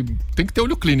 tem que ter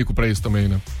olho clínico para isso também,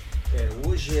 né?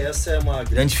 Hoje essa é uma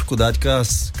grande dificuldade que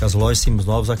as lojas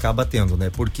seminovas acabam tendo, né?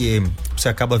 Porque você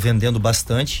acaba vendendo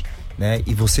bastante, né?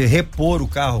 E você repor o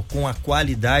carro com a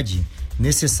qualidade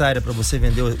necessária para você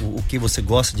vender o que você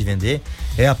gosta de vender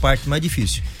é a parte mais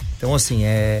difícil. Então, assim,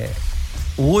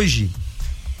 hoje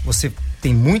você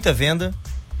tem muita venda,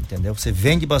 entendeu? Você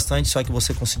vende bastante, só que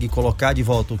você conseguir colocar de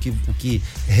volta o que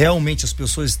realmente as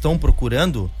pessoas estão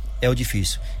procurando é o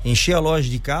difícil. Encher a loja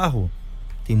de carro,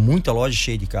 tem muita loja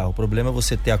cheia de carro. O problema é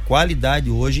você ter a qualidade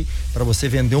hoje para você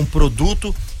vender um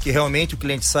produto que realmente o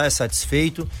cliente saia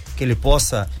satisfeito, que ele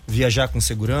possa viajar com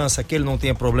segurança, que ele não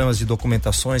tenha problemas de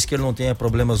documentações, que ele não tenha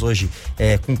problemas hoje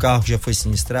com carro que já foi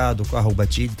sinistrado, carro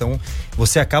batido. Então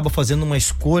você acaba fazendo uma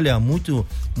escolha muito,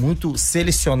 muito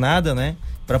selecionada, né?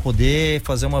 Para poder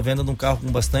fazer uma venda de um carro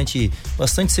com bastante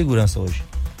segurança hoje.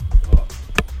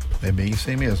 É bem isso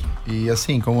aí mesmo. E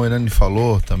assim, como o Hernani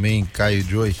falou, também Caio e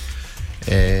Joey,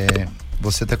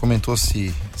 você até comentou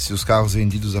se os carros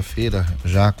vendidos à feira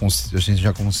a gente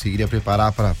já conseguiria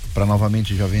preparar para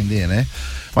novamente já vender, né?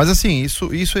 Mas assim,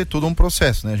 isso é todo um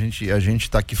processo, né? A gente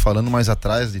tá aqui falando, mas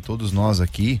atrás de todos nós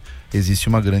aqui existe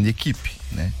uma grande equipe,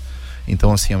 né?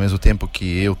 Então, assim, ao mesmo tempo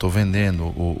que eu tô vendendo,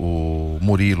 o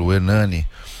Murilo, o Hernani,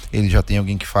 ele já tem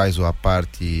alguém que faz a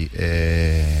parte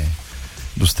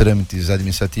dos trâmites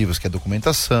administrativos, que é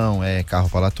documentação, carro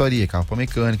para latoria, carro para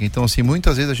mecânica. Então, assim,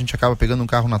 muitas vezes a gente acaba pegando um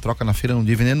carro na troca na feira num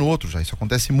dia e vendendo outro já. Isso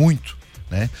acontece muito,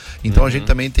 né? Então a gente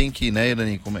também tem que, né,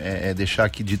 Hernani, deixar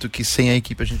aqui dito que sem a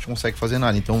equipe a gente não consegue fazer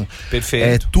nada. Então,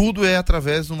 perfeito. Tudo é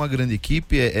através de uma grande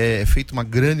equipe, é feita uma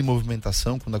grande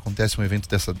movimentação quando acontece um evento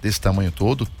desse tamanho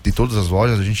todo, de todas as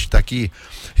lojas. A gente está aqui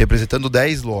representando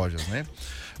 10 lojas, né?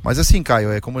 Mas assim,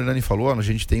 Caio, como o Hernani falou, a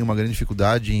gente tem uma grande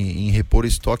dificuldade em repor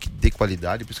estoque de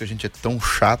qualidade, por isso que a gente é tão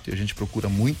chato e a gente procura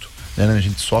muito, né? A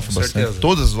gente sofre bastante. Certeza.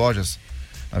 Todas as lojas,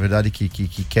 na verdade, que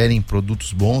querem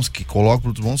produtos bons, que colocam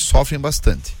produtos bons, sofrem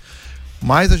bastante.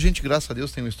 Mas a gente, graças a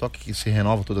Deus, tem um estoque que se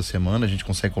renova toda semana, a gente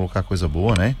consegue colocar coisa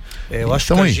boa, né? Eu acho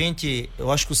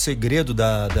que o segredo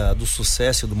do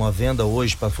sucesso de uma venda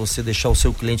hoje, para você deixar o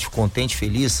seu cliente contente,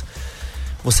 feliz,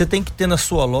 você tem que ter na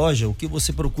sua loja o que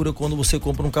você procura quando você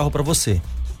compra um carro para você,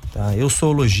 tá? Eu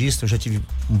sou lojista, eu já tive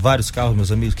vários carros,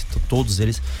 meus amigos, todos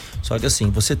eles. Só que assim,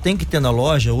 você tem que ter na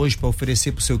loja hoje para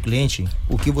oferecer para o seu cliente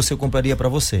o que você compraria para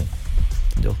você,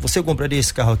 entendeu? Você compraria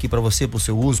esse carro aqui para você, para o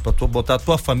seu uso, para botar a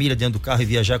tua família dentro do carro e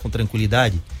viajar com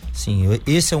tranquilidade? Sim,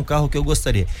 esse é um carro que eu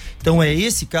gostaria. Então é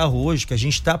esse carro hoje que a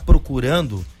gente está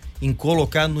procurando em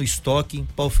colocar no estoque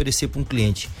para oferecer para um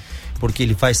cliente. Porque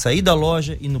ele vai sair da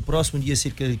loja e no próximo dia,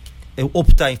 se ele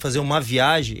optar em fazer uma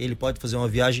viagem, ele pode fazer uma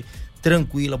viagem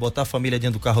tranquila, botar a família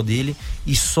dentro do carro dele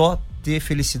e só ter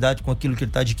felicidade com aquilo que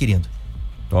ele está adquirindo.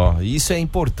 Isso é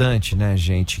importante, né,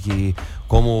 gente? Que,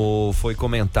 como foi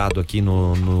comentado aqui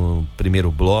no primeiro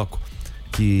bloco,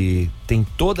 que tem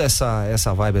toda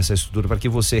essa vibe, essa estrutura, para que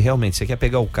você realmente, você quer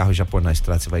pegar o carro e já pôr na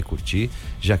estrada, você vai curtir,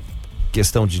 já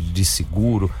questão de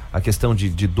seguro, a questão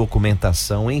de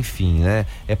documentação, enfim, né?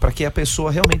 É para que a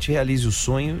pessoa realmente realize o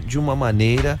sonho de uma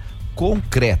maneira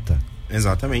concreta.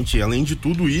 Exatamente. E além de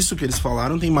tudo isso que eles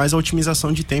falaram, tem mais a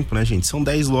otimização de tempo, né, gente? São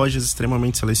 10 lojas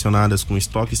extremamente selecionadas, com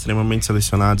estoque extremamente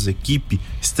selecionados, equipe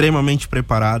extremamente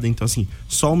preparada. Então, assim,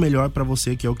 só o melhor pra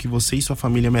você, que é o que você e sua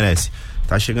família merecem.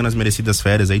 Tá chegando as merecidas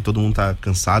férias aí, todo mundo tá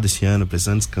cansado esse ano,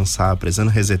 precisando descansar, precisando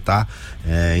resetar.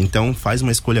 Então, faz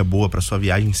uma escolha boa pra sua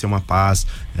viagem ser uma paz,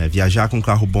 viajar com um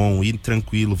carro bom, ir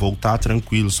tranquilo, voltar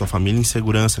tranquilo, sua família em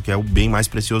segurança, que é o bem mais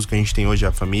precioso que a gente tem hoje,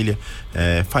 a família.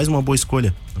 Faz uma boa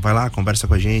escolha. Vai lá, conversa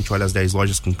com a gente, olha as 10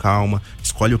 lojas com calma,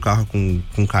 escolhe o carro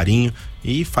com carinho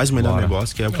e faz o melhor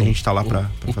negócio, que é o que a gente tá lá pra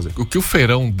fazer. O que o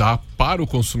feirão dá para o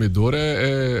consumidor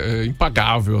é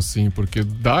impagável, assim, porque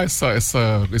dá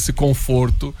esse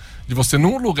conforto de você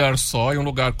num lugar só, em um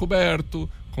lugar coberto,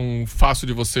 fácil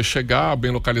de você chegar, bem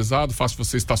localizado, fácil de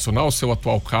você estacionar o seu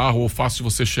atual carro, ou fácil de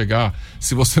você chegar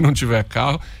se você não tiver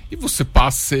carro, e você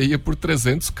passeia por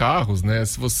 300 carros, né?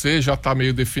 Se você já tá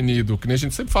meio definido, que nem a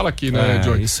gente sempre fala aqui, né,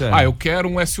 Joey? Eu quero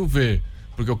um SUV,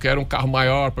 porque eu quero um carro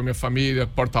maior para minha família,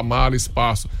 porta-mala,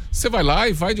 espaço. Você vai lá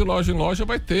e vai de loja em loja,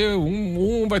 vai ter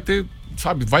vai ter,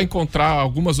 sabe, vai encontrar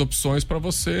algumas opções para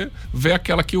você ver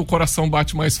aquela que o coração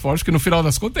bate mais forte, que no final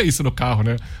das contas é isso no carro,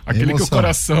 né? Aquele que o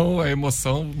coração, a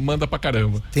emoção manda pra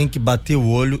caramba. Tem que bater o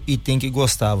olho e tem que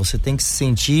gostar. Você tem que se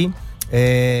sentir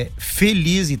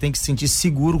feliz e tem que se sentir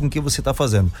seguro com o que você está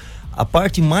fazendo. A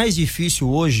parte mais difícil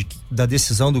hoje da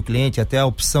decisão do cliente, até a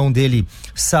opção dele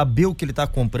saber o que ele está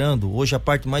comprando, hoje a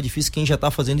parte mais difícil, quem já está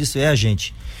fazendo isso é a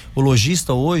gente. O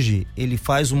lojista hoje, ele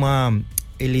faz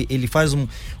ele faz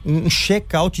um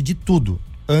check-out de tudo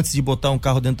antes de botar um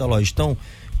carro dentro da loja. Então,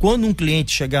 quando um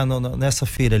cliente chegar nessa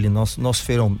feira ali, nosso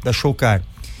feirão da Show Car,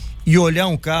 e olhar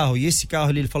um carro, e esse carro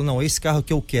ali, ele fala, não, esse carro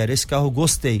que eu quero, esse carro eu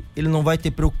gostei, ele não vai ter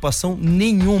preocupação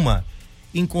nenhuma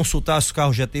em consultar se o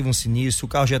carro já teve um sinistro, se o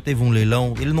carro já teve um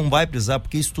leilão, ele não vai precisar,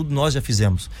 porque isso tudo nós já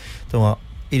fizemos. Então,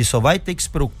 ele só vai ter que se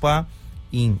preocupar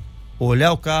em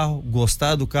olhar o carro,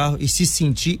 gostar do carro e se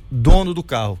sentir dono do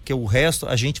carro, que o resto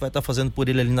a gente vai estar fazendo por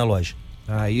ele ali na loja.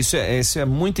 Isso é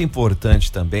muito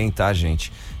importante também, tá,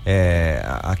 gente?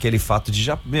 Aquele fato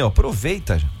de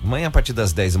aproveita, amanhã a partir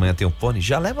das 10 da manhã tem um pônei,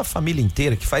 já leva a família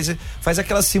inteira, que faz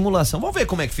aquela simulação. Vamos ver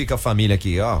como é que fica a família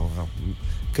aqui, ó.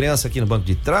 Criança aqui no banco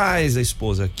de trás, a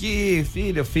esposa aqui,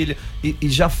 filha, e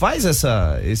já faz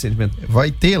esse sentimento. Vai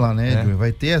ter lá, né?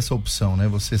 Vai ter essa opção, né?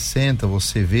 Você senta,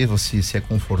 você vê, você se é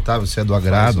confortável, se é do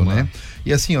agrado, né?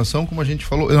 E assim, ó, são como a gente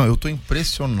falou, eu tô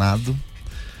impressionado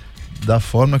da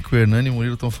forma que o Hernani e o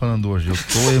Murilo estão falando hoje. Eu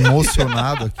tô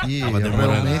emocionado aqui, eu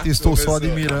realmente estou só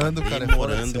admirando, cara.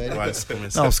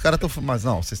 Não, os caras estão, mas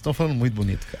não, vocês estão falando muito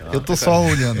bonito, cara. Eu tô só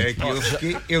olhando.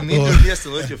 Eu nem dormi essa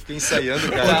noite, eu fiquei ensaiando,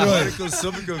 cara. Agora que eu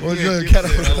soube que eu vim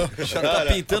aqui, já tá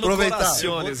pintando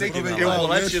corações. Eu vou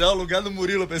lá tirar o lugar do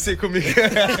Murilo, eu pensei comigo.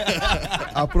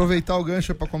 Aproveitar o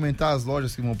gancho para comentar as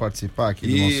lojas que vão participar aqui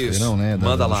do nosso feirão, né?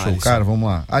 Manda lá, Show Car, vamos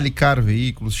lá. Alicar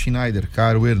Veículos, Schneider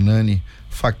Car, o Hernani,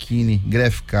 Facchini,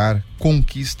 Gref Car,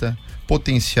 Conquista,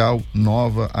 Potencial,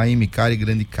 Nova, AM Car e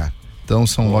Grande Car. Então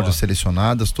são lojas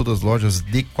selecionadas, todas lojas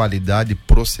de qualidade,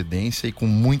 procedência e com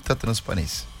muita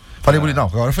transparência. Falei bonito, não,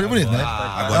 agora eu falei bonito, né?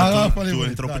 Agora tu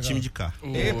entrou pro time de cá.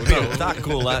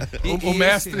 Espetacular. O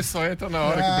mestre só entra na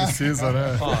hora que precisa,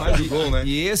 né?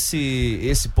 E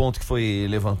esse ponto que foi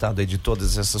levantado aí de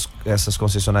todas essas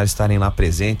concessionárias estarem lá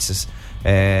presentes,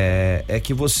 é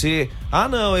que você,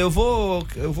 não, eu vou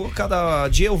cada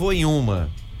dia eu vou em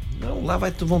uma. Não, lá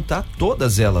vão estar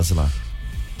todas elas lá.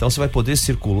 Então você vai poder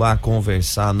circular,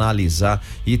 conversar, analisar,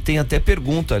 e tem até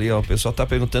pergunta ali, ó, o pessoal tá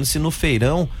perguntando se no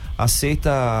feirão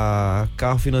aceita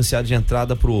carro financiado de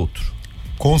entrada pro outro.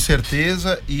 Com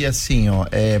certeza, e assim, ó,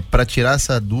 para tirar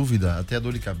essa dúvida, até a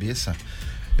dor de cabeça,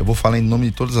 eu vou falar em nome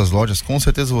de todas as lojas. Com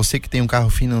certeza você que tem um carro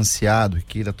financiado e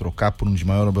queira trocar por um de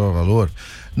maior ou menor valor,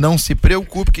 não se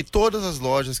preocupe que todas as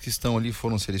lojas que estão ali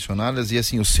foram selecionadas e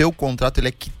assim, o seu contrato ele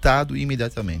é quitado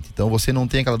imediatamente. Então você não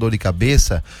tem aquela dor de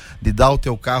cabeça de dar o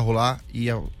teu carro lá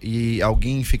e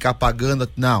alguém ficar pagando.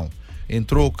 Não.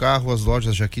 Entrou o carro, as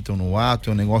lojas já quitam no ato,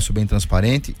 é um negócio bem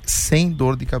transparente, sem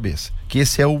dor de cabeça. Que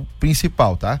esse é o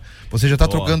principal, tá? Você já tá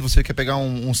trocando, você quer pegar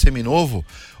um seminovo,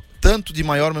 tanto de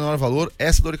maior ou menor valor,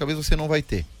 essa dor de cabeça você não vai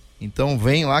ter. Então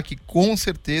vem lá que com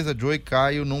certeza Joe e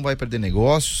Caio não vai perder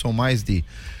negócio, são mais de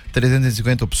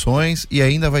 350 opções e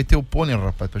ainda vai ter o pônei,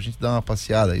 rapaz, pra gente dar uma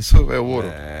passeada, isso é ouro.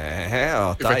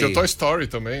 E vai ter o Toy Story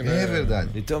também, né? É verdade.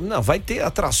 Então, não, vai ter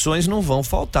atrações, não vão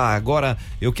faltar. Agora,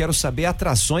 eu quero saber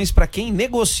atrações para quem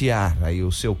negociar aí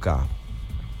o seu carro.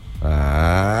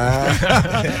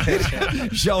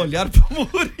 Já olharam pro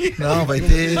Murilo. Não, vai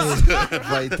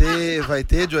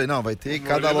ter, Joey. Não, vai ter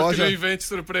cada loja. Que invente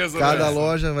surpresa, cada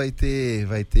loja vai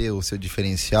ter o seu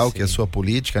diferencial, que é a sua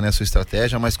política, né, a sua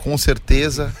estratégia, mas com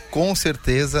certeza,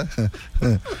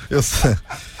 eu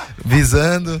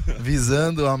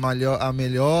visando a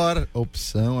melhor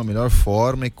opção, a melhor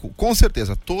forma, e com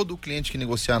certeza todo cliente que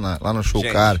negociar lá no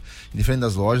Showcar, em frente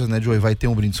das lojas, né, Joey, vai ter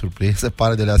um brinde surpresa.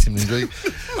 Para de olhar assim no Joey.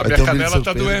 A minha canela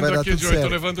tá doendo aqui, Joey. Tô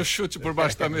levando chute por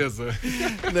baixo da mesa.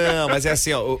 Não, mas é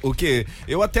assim, ó, o que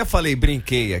eu até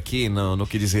brinquei aqui no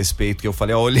que diz respeito, que eu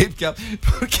falei, ó, olhei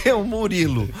porque o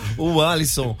Murilo, o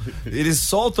Alysson, eles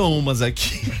soltam umas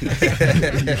aqui.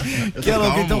 Então,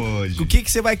 o que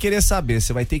você vai querer saber?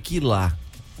 Você vai ter que ir lá.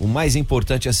 O mais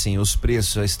importante é assim, os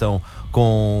preços já estão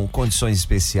com condições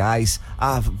especiais,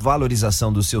 a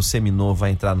valorização do seu seminovo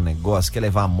vai entrar no negócio, quer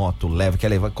levar moto, leva, quer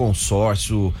levar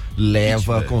consórcio,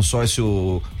 leva,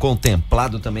 consórcio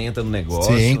contemplado também entra no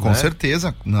negócio. Sim, com né?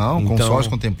 certeza. Não, então, consórcio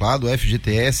contemplado,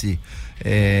 FGTS.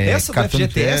 Essa do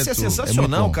FGTS é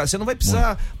sensacional, cara. Você não vai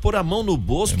precisar pôr a mão no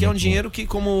bolso, que é um dinheiro que,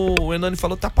 como o Hernani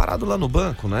falou, tá parado lá no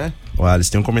banco, né? Ô,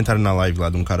 Alysson, tem um comentário na live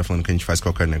lá de um cara falando que a gente faz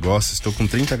qualquer negócio. Estou com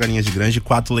 30 galinhas de granja e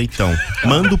 4 leitão.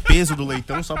 Manda o peso do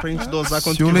leitão só pra gente dosar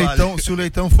quanto vale. Se o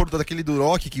leitão for daquele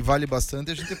Duroc, que vale bastante,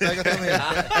 a gente pega também.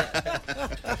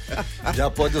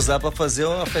 Já pode usar pra fazer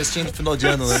uma festinha de final de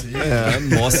ano, né?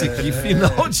 Nossa, que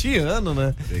final de ano,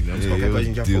 né? Pegamos qualquer coisa, a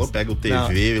gente já falou, pega o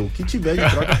TV, o que tiver de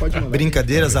troca pode mandar.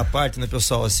 Brincadeiras à parte, né,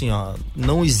 pessoal? Assim, ó,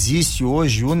 não existe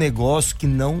hoje o negócio que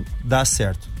não dá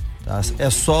certo. Tá? É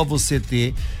só você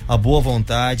ter a boa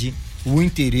vontade, o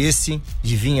interesse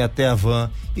de vir até a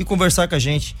van e conversar com a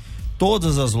gente.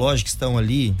 Todas as lojas que estão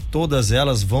ali, todas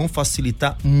elas vão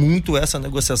facilitar muito essa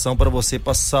negociação para você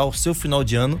passar o seu final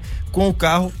de ano com o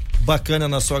carro bacana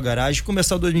na sua garagem e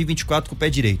começar 2024 com o pé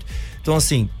direito. Então,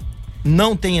 assim,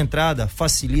 não tem entrada,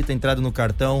 facilita a entrada no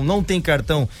cartão. Não tem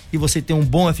cartão e você tem um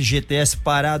bom FGTS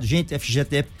parado. Gente,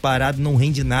 FGTS parado não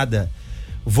rende nada.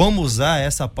 Vamos usar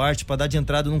essa parte para dar de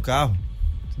entrada no carro.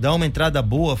 Dá uma entrada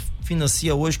boa,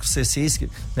 financia hoje com o C6,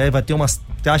 né, vai ter umas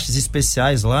taxas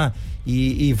especiais lá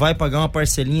e vai pagar uma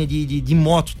parcelinha de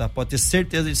moto, tá? Pode ter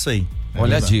certeza disso aí.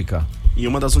 Olha a dica. E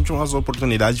uma das últimas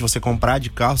oportunidades de você comprar de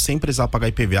carro sem precisar pagar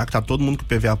IPVA, que tá todo mundo com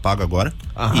IPVA pago agora.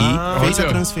 E fez a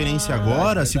transferência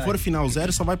agora, se for final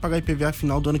zero, só vai pagar IPVA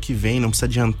final do ano que vem, não precisa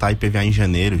adiantar IPVA em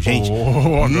janeiro. Gente,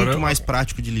 muito mais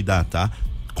prático de lidar, tá?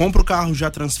 Compra o carro,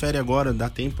 já transfere agora, dá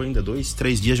tempo ainda, 2,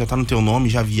 3 dias, já tá no teu nome,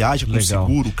 já viaja com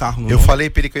seguro, o carro no nome. Eu falei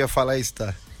pra ele que eu ia falar isso,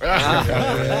 tá?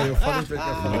 Eu falei pra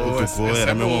ele que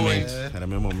era meu momento. Era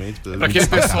meu momento.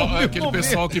 Aquele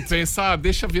pessoal que pensa,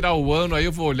 deixa virar o ano, aí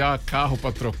eu vou olhar carro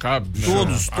pra trocar.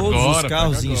 Todos os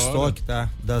carros em estoque, tá?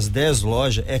 Das 10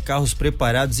 lojas, é carros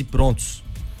preparados e prontos.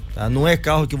 Tá? Não é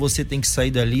carro que você tem que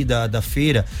sair dali da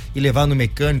feira e levar no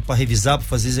mecânico para revisar, para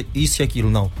fazer isso e aquilo.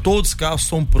 Não, todos os carros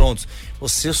são prontos.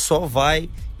 Você só vai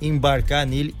embarcar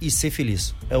nele e ser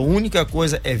feliz. A única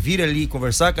coisa é vir ali,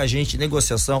 conversar com a gente,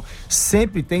 negociação.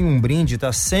 Sempre tem um brinde,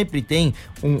 tá? Sempre tem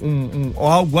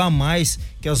algo a mais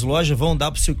que as lojas vão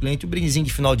dar pro seu cliente, um brindezinho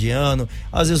de final de ano,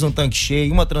 às vezes um tanque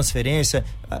cheio, uma transferência.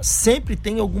 Sempre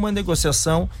tem alguma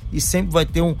negociação e sempre vai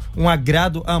ter um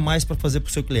agrado a mais para fazer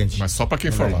pro seu cliente. Mas só para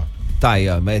quem for lá. Tá aí,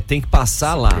 ó, mas tem que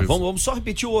passar lá. Vamos só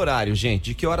repetir o horário, gente.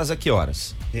 De que horas a que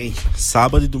horas? Gente,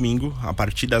 sábado e domingo, a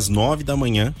partir das 9 da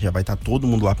manhã, já vai estar todo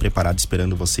mundo lá preparado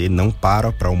esperando você. Não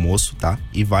para almoço, tá?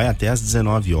 E vai até às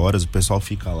 19 horas. O pessoal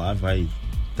fica lá, vai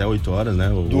até 8 horas, né?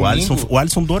 O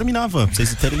Alysson dorme na van, pra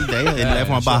vocês terem ideia. Ele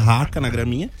leva uma barraca na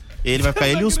graminha. Ele vai ficar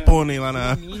ele e os pônei lá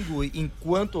na... Domingo,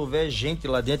 enquanto houver gente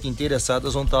lá dentro interessada,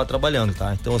 eles vão estar lá trabalhando,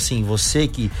 tá? Então, assim, você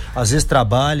que às vezes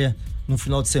trabalha no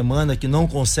final de semana, que não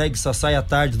consegue, só sai à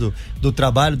tarde do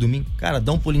trabalho, domingo, cara,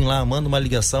 dá um pulinho lá, manda uma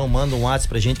ligação, manda um WhatsApp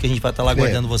pra gente que a gente vai estar lá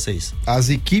aguardando vocês. As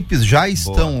equipes já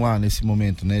estão lá nesse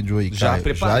momento, né, Joey? Já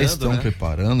estão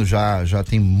preparando, já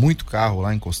tem muito carro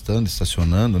lá encostando,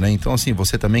 estacionando, né? Então, assim,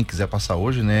 você também quiser passar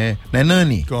hoje, né,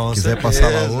 Nani? Quiser passar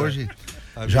lá hoje,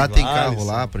 já tem carro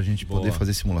lá pra gente poder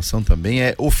fazer simulação também.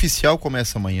 É oficial,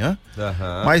 começa amanhã,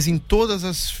 mas em todas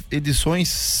as edições,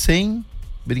 sem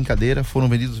brincadeira, foram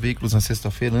vendidos veículos na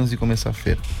sexta-feira antes de começar a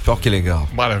feira. Ó, que legal.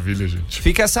 Maravilha, gente.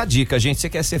 Fica essa dica, gente.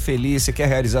 Você quer ser feliz, você quer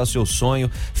realizar o seu sonho,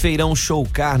 Feirão Show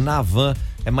Car na van.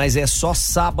 Mas é só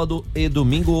sábado e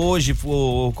domingo. Hoje,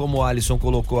 como o Alysson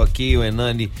colocou aqui, o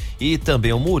Hernani e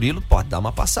também o Murilo, pode dar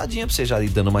uma passadinha pra você já ir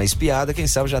dando uma espiada, quem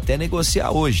sabe já até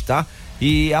negociar hoje, tá?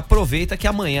 E aproveita que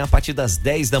amanhã, a partir das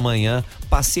 10 da manhã,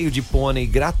 passeio de pônei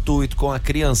gratuito com a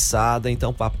criançada.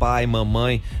 Então, papai,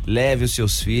 mamãe, leve os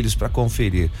seus filhos pra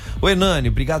conferir. O Hernani,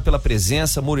 obrigado pela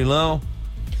presença. Murilão,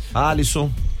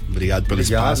 Alysson. Obrigado pelo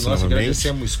espaço, nós novamente.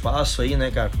 agradecemos o espaço aí, né,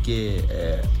 cara, porque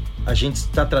a gente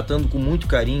está tratando com muito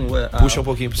carinho. Puxa um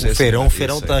pouquinho para você. O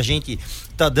Feirão a gente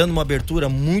tá dando uma abertura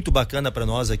muito bacana para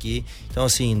nós aqui. Então,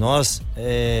 assim, nós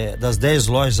das 10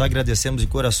 lojas agradecemos de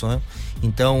coração.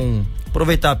 Então,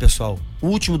 aproveitar, pessoal, o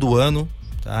último do ano,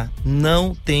 tá?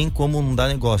 Não tem como não dar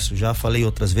negócio. Já falei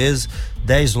outras vezes,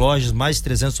 10 lojas, mais de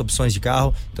 300 opções de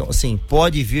carro. Então, assim,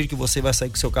 pode vir que você vai sair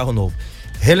com seu carro novo.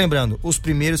 Relembrando, os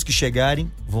primeiros que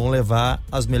chegarem vão levar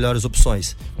as melhores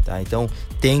opções, tá? Então,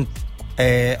 tem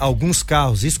alguns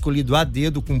carros escolhidos a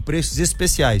dedo com preços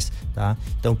especiais, tá?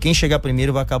 Então, quem chegar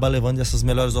primeiro vai acabar levando essas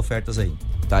melhores ofertas aí.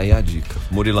 Tá aí a dica.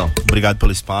 Murilão. Obrigado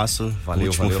pelo espaço. Valeu,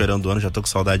 último feirão do ano, já tô com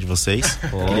saudade de vocês.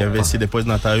 Queria ver se depois do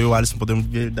Natal eu e o Alysson podemos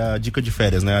dar dica de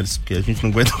férias, né, Alysson? Porque a gente não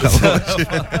aguenta ficar longe.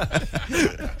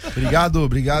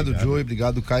 Obrigado, Joey.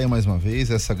 Obrigado, Caio, mais uma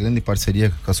vez. Essa grande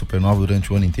parceria com a Supernova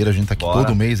durante o ano inteiro. A gente tá aqui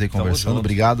todo mês aí conversando.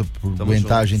 Obrigado por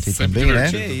aguentar a gente aí também, né?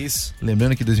 É isso.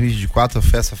 Lembrando que 2024 a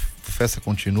festa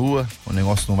continua, o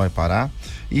negócio não vai parar.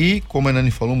 E, como a Hernani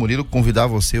falou, Murilo, convidar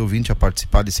você, ouvinte, a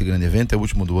participar desse grande evento, é o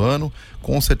último do ano.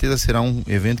 Com certeza será um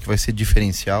evento que vai ser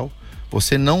diferencial.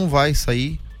 Você não vai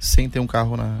sair sem ter um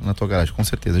carro na tua garagem, com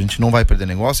certeza. A gente não vai perder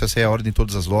negócio, essa é a ordem em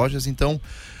todas as lojas. Então,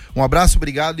 um abraço,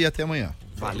 obrigado e até amanhã.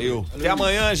 Valeu. Até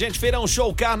amanhã, gente. Feirão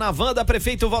Show Carnavan da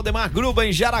Prefeito Valdemar Gruba,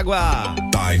 em Jaraguá.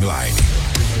 Timeline.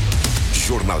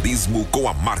 Jornalismo com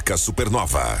a marca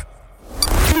Supernova.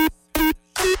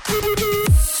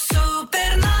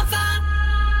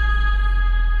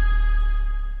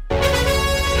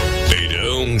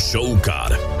 Feirão Show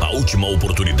Car, a última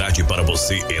oportunidade para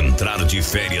você entrar de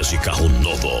férias de carro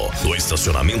novo no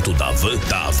estacionamento da Van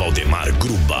da Valdemar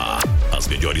Gruba. As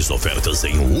melhores ofertas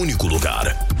em um único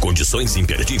lugar. Condições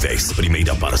imperdíveis.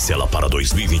 Primeira parcela para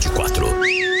 2024.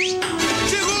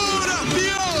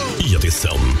 E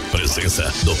atenção,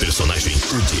 presença do personagem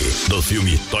Woody do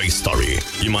filme Toy Story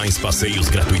e mais passeios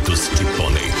gratuitos de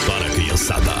pônei para a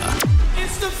criançada.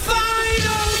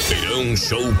 Feirão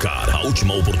Show Car, a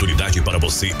última oportunidade para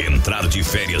você entrar de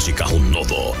férias de carro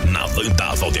novo na Van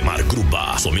da Valdemar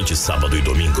Gruba. Somente sábado e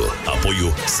domingo.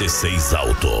 Apoio C6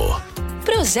 Auto.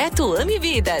 Projeto Ame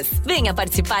Vidas. Venha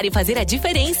participar e fazer a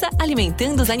diferença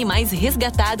alimentando os animais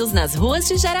resgatados nas ruas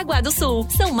de Jaraguá do Sul.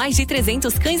 São mais de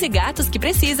 300 cães e gatos que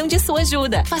precisam de sua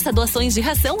ajuda. Faça doações de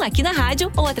ração aqui na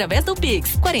rádio ou através do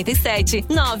Pix 47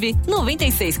 9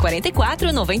 96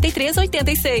 44 93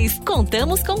 86.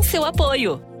 Contamos com seu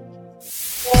apoio.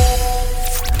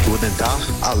 Guten Tag,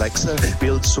 Alexa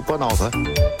spielt Supernova.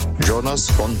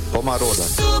 Jonas von Pomaroda.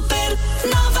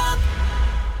 Supernova.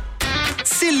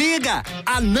 Se liga!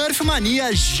 A Nerf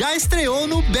Mania já estreou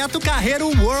no Beto Carreiro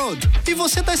World. E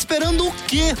você tá esperando o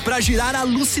quê pra girar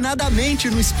alucinadamente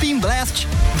no Spin Blast,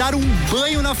 dar um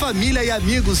banho na família e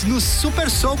amigos no Super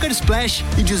Soaker Splash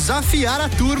e desafiar a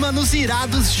turma nos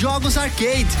irados jogos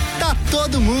arcade? Tá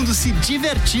todo mundo se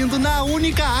divertindo na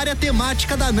única área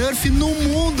temática da Nerf no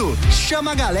mundo.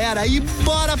 Chama a galera e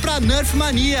bora pra Nerf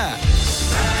Mania!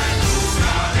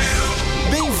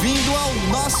 Bem-vindo ao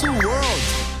nosso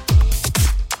World!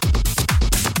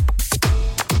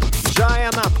 Já é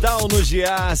Natal no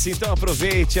Giasse, então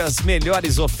aproveite as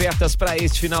melhores ofertas para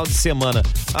este final de semana.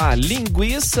 A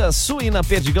linguiça suína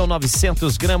perdigão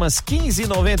 900 gramas,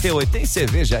 15,98. Tem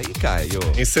cerveja aí, Caio?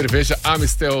 Em cerveja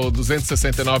Amstel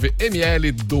 269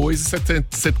 ml,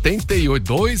 2,78.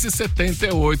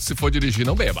 2,78. Se for dirigir,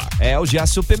 não beba. É o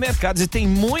Giasse Supermercados e tem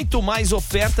muito mais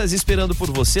ofertas esperando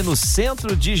por você no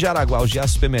centro de Jaraguá. O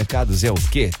Giasse Supermercados é o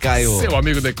quê, Caio? Seu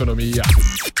amigo da economia.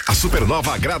 A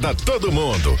Supernova agrada todo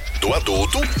mundo, do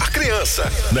adulto à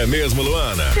criança. Não é mesmo,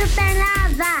 Luana?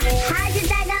 Supernova, rádio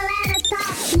da galera top.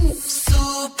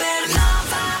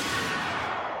 Supernova.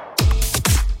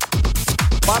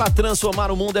 Para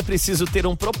transformar o mundo é preciso ter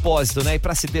um propósito, né? E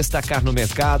para se destacar no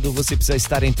mercado, você precisa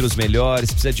estar entre os melhores,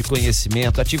 precisa de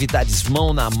conhecimento, atividades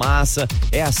mão na massa.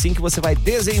 É assim que você vai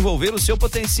desenvolver o seu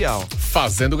potencial.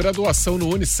 Fazendo graduação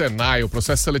no Unisenai, o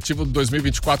processo seletivo de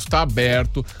 2024 está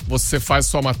aberto. Você faz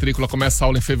sua matrícula, começa a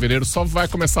aula em fevereiro, só vai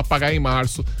começar a pagar em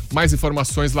março. Mais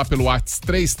informações lá pelo WhatsApp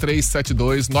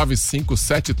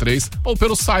 33729573 ou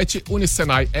pelo site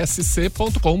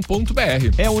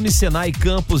unisenaisc.com.br. É Unisenai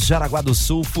Campus Jaraguá do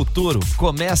Sul. O futuro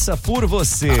começa por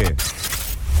você.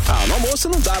 No almoço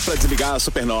não dá pra desligar a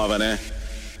Supernova, né?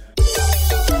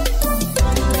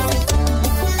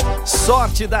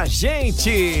 Sorte da gente!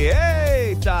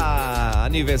 Eita!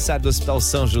 Aniversário do Hospital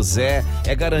São José.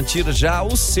 É garantido já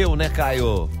o seu, né,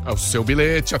 Caio? O seu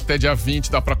bilhete até dia 20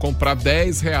 dá pra comprar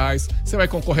R$10. Você vai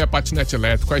concorrer a patinete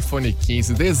elétrico, iPhone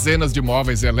 15, dezenas de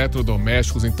móveis e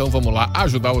eletrodomésticos. Então vamos lá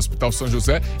ajudar o Hospital São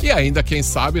José e ainda, quem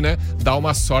sabe, né, dar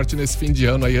uma sorte nesse fim de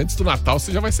ano aí. Antes do Natal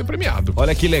você já vai ser premiado.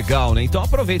 Olha que legal, né? Então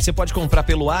aproveite, você pode comprar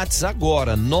pelo WhatsApp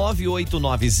agora,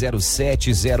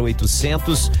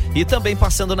 989070800 e também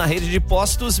passando na rede de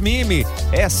postos Mimi.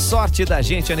 É sorte da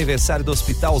gente, aniversário do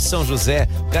Hospital São José.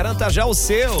 Garanta já o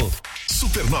seu.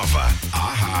 Supernova, a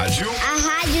rádio. A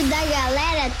rádio da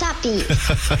galera top.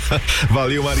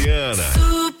 Valeu, Mariana.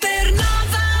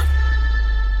 Supernova.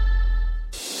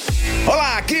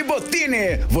 Olá, aqui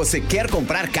Botini! Você quer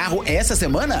comprar carro essa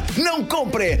semana? Não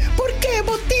compre! Por que,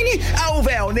 Botini? A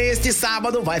Uvel, neste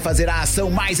sábado, vai fazer a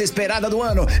ação mais esperada do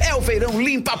ano. É o Feirão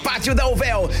Limpa Pátio da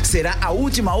Uvel. Será a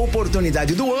última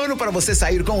oportunidade do ano para você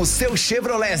sair com o seu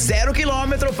Chevrolet 0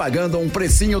 km, pagando um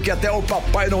precinho que até o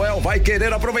Papai Noel vai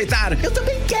querer aproveitar. Eu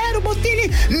também quero, Botini!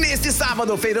 Neste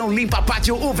sábado, Feirão Limpa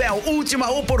Pátio Uvel,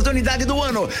 última oportunidade do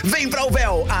ano. Vem pra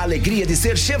Uvel, a alegria de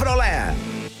ser Chevrolet.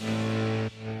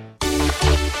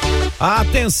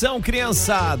 Atenção,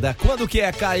 criançada, quando que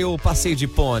é, Caio, o passeio de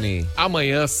pônei?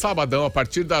 Amanhã, sabadão, a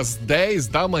partir das 10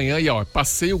 da manhã e ó,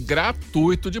 passeio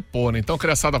gratuito de pônei. Então,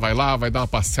 criançada vai lá, vai dar uma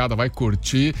passeada, vai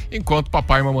curtir, enquanto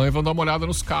papai e mamãe vão dar uma olhada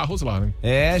nos carros lá, né?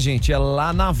 É, gente, é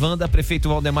lá na van da Prefeito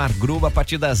Valdemar Gruba, a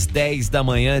partir das 10 da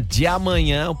manhã de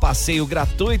amanhã, o passeio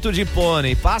gratuito de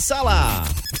pônei. Passa lá!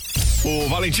 Ô,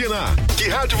 Valentina, que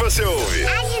rádio você ouve?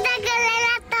 Rádio da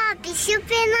galera top,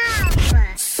 Supernova.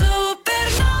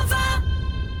 Supernova.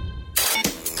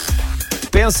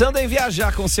 Pensando em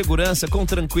viajar com segurança, com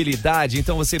tranquilidade,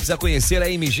 então você precisa conhecer a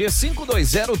MG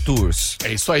 520 Tours.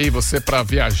 É isso aí, você para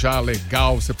viajar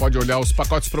legal, você pode olhar os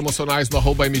pacotes promocionais no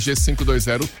 @MG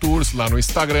 520 Tours lá no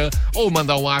Instagram ou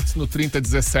mandar um WhatsApp no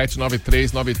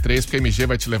 30179393, porque a MG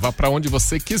vai te levar para onde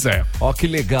você quiser. Ó, que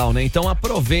legal, né? Então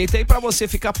aproveita aí para você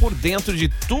ficar por dentro de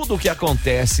tudo o que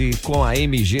acontece com a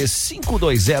MG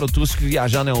 520 Tours, que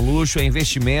viajar não é um luxo, é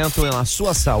investimento na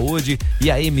sua saúde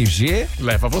e a MG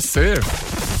leva você.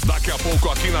 Daqui a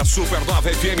pouco aqui na Supernova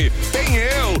FM tem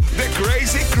eu, The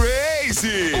Crazy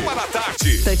Crazy.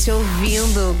 1h. Tô te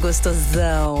ouvindo,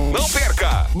 gostosão. Não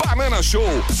perca, Banana Show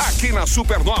aqui na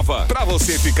Supernova, pra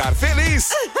você ficar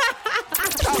feliz,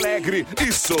 alegre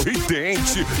e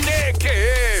sorridente. Que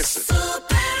é esse?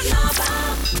 Supernova.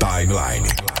 Timeline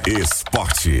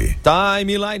Esporte.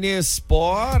 Timeline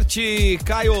Esporte.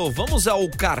 Caio, vamos ao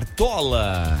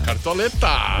Cartola. Cartoleta.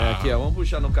 Aqui, ó, vamos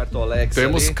puxar no Cartolex.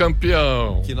 Temos ali,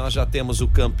 campeão. que nós já temos o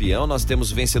campeão, nós temos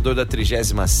o vencedor da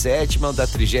 37ª, da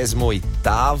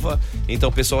 38ª. Então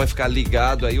o pessoal vai ficar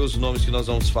ligado aí os nomes que nós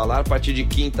vamos falar a partir de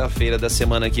quinta-feira da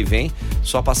semana que vem.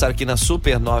 Só passar aqui na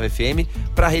Supernova FM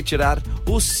para retirar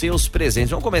os seus presentes.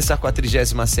 Vamos começar com a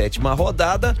 37ª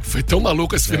rodada. Foi tão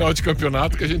maluco esse final de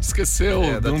campeonato que a gente esqueceu.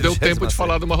 Não deu tempo de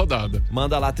falar de uma rodada.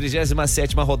 Manda lá,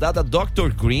 37ª rodada,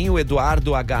 Dr. Green, o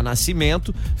Eduardo H.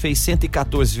 Nascimento, fez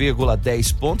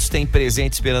 114,10 pontos, tem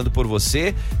presente esperando por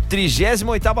você.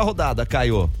 38ª rodada,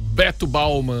 Caio. Beto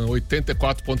Bauman,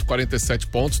 84,47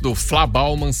 pontos, do Flá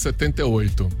Bauman,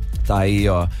 78. Tá aí,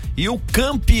 ó. E o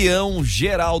campeão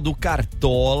geral do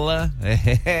Cartola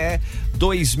é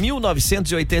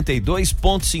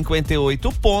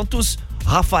 2.982,58 pontos,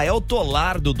 Rafael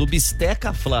Tolardo, do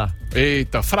Bisteca Flá.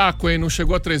 Eita, fraco, hein? Não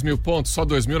chegou a 3.000 pontos, só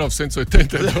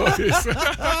 2.982.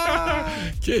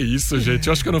 Que isso, gente?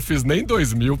 Eu acho que eu não fiz nem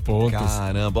 2.000 pontos.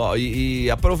 Caramba, ó, e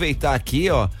aproveitar aqui,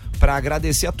 ó, para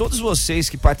agradecer a todos vocês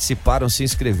que participaram, se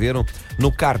inscreveram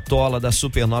no Cartola da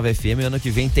Supernova FM. Ano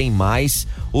que vem tem mais.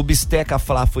 O Bisteca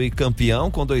Flá foi campeão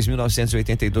com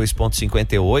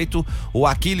 2.982,58. O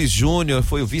Aquiles Júnior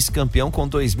foi o vice-campeão com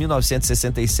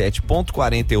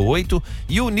 2.967,48.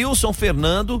 E o Nilson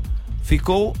Fernando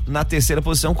ficou na terceira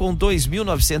posição com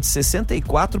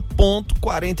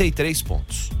 2.964,43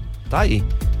 pontos. Tá aí.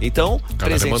 Então,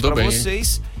 presente para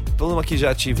vocês. Turma que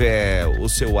já tiver o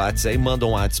seu WhatsApp aí, manda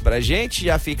um WhatsApp pra gente,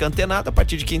 já fica antenado a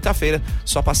partir de quinta-feira.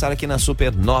 Só passar aqui na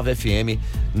Supernova FM,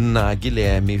 na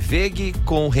Guilherme Vegue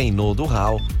com Reinaldo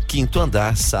Rau, quinto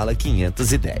andar, sala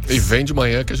 510. E vem de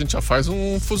manhã que a gente já faz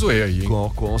um fuzuê aí, hein?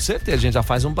 Com certeza, a gente já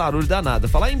faz um barulho danado.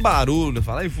 Falar em barulho,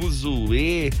 falar em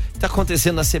fuzuê, o que tá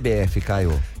acontecendo na CBF,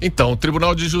 Caio? Então, o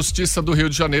Tribunal de Justiça do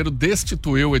Rio de Janeiro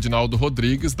destituiu o Edinaldo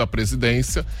Rodrigues da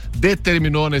presidência,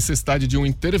 determinou a necessidade de um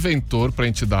interventor para a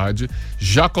entidade,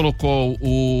 já colocou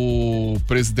o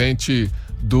presidente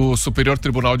do Superior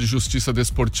Tribunal de Justiça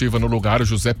Desportiva no lugar, o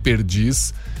José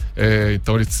Perdiz.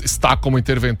 Então ele está como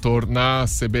interventor na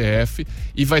CBF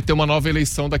e vai ter uma nova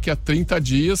eleição daqui a 30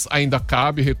 dias. Ainda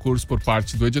cabe recurso por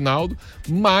parte do Edinaldo,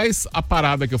 mas a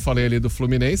parada que eu falei ali do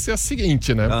Fluminense é a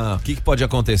seguinte, né? O que pode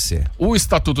acontecer? O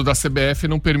estatuto da CBF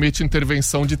não permite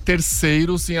intervenção de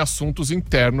terceiros em assuntos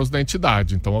internos da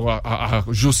entidade. Então a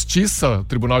Justiça, o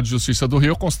Tribunal de Justiça do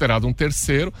Rio é considerado um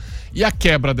terceiro, e a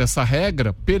quebra dessa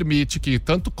regra permite que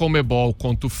tanto Conmebol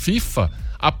quanto FIFA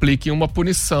apliquem uma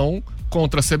punição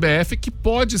contra a CBF, que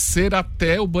pode ser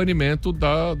até o banimento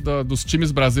dos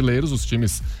times brasileiros, os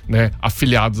times, né,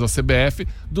 afiliados à CBF,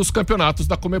 dos campeonatos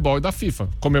da Conmebol e da FIFA.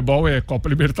 Conmebol é Copa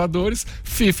Libertadores,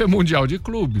 FIFA é Mundial de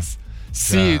Clubes.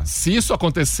 Se isso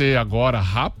acontecer agora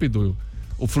rápido,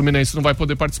 o Fluminense não vai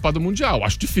poder participar do Mundial.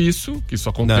 Acho difícil que isso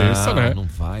aconteça, né? Não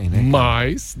vai, né?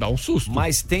 Mas dá um susto.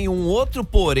 Mas tem um outro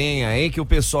porém aí que o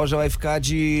pessoal já vai ficar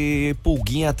de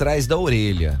pulguinha atrás da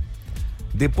orelha.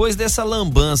 Depois dessa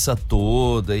lambança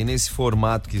toda e nesse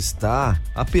formato que está,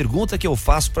 a pergunta que eu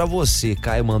faço para você,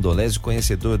 Caio Mandolesi,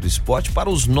 conhecedor do esporte, para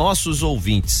os nossos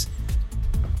ouvintes: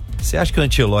 você acha que o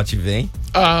Ancelotti vem?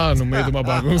 No meio de uma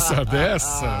bagunça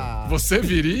dessa? Você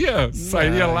viria?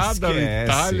 Sairia lá da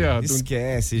Itália?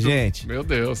 Esquece, gente. Meu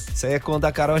Deus. Isso aí é conta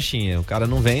da carochinha. O cara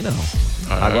não vem, não.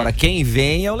 Agora, quem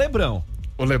vem é o Lebrão.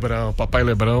 O Lebrão, papai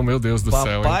Lebrão, meu Deus do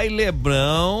céu. Papai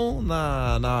Lebrão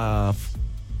na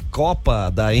Copa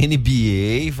da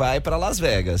NBA vai para Las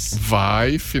Vegas.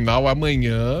 Vai, final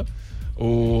amanhã.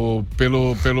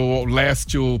 Pelo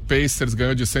leste, o Pacers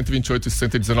ganhou de 128 e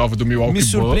 119 do Milwaukee Bucks.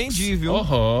 Me surpreendi, viu?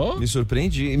 Me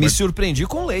surpreendi. Me surpreendi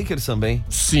com o Lakers também.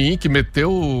 Sim, que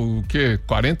meteu o quê?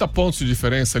 40 pontos de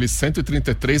diferença ali,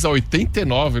 133 a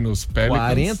 89 nos Pelicans.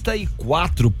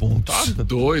 44 pontos. Tá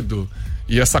doido.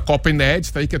 E essa Copa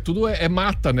inédita aí, que é tudo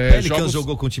mata, né? Pelicans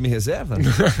jogou com time reserva?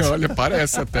 Olha,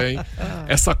 parece até, hein?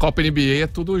 Essa Copa NBA é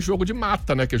tudo jogo de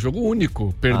mata, né? Que é jogo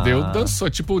único. Perdeu, dançou.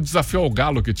 Tipo o desafio ao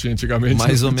Galo que tinha antigamente.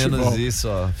 Mais ou menos isso,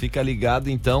 ó. Fica ligado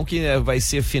então que vai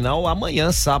ser final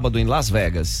amanhã, sábado, em Las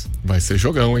Vegas. Vai ser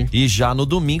jogão, hein? E já no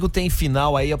domingo tem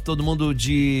final aí, todo mundo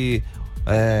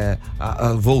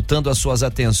voltando às suas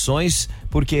atenções,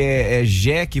 porque é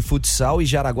Jeque Futsal e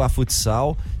Jaraguá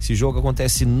Futsal. Esse jogo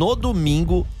acontece no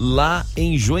domingo lá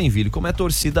em Joinville. Como é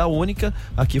torcida única,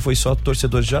 aqui foi só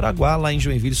torcedores de Jaraguá, lá em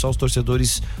Joinville só os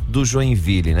torcedores do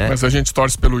Joinville, né? Mas a gente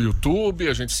torce pelo YouTube,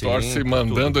 a gente torce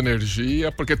mandando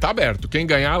energia, porque tá aberto. Quem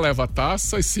ganhar leva a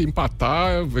taça, e se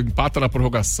empatar, empata na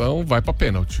prorrogação, vai pra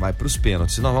pênalti. Vai pros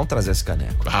pênaltis, nós vamos trazer esse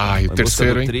caneco. E o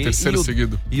terceiro, hein? Terceiro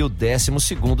seguido. E o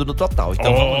 12º no total.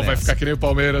 Então vai ficar que nem o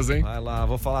Palmeiras, hein? Vai lá,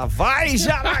 vou falar, vai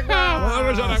Jaraguá!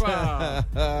 Vamos Jaraguá!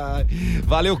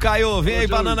 Valeu, Caio, vem aí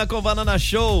Banana com Banana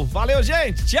Show. Valeu,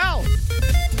 gente, tchau!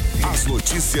 As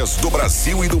notícias do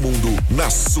Brasil e do mundo na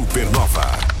Supernova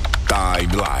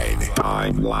Timeline.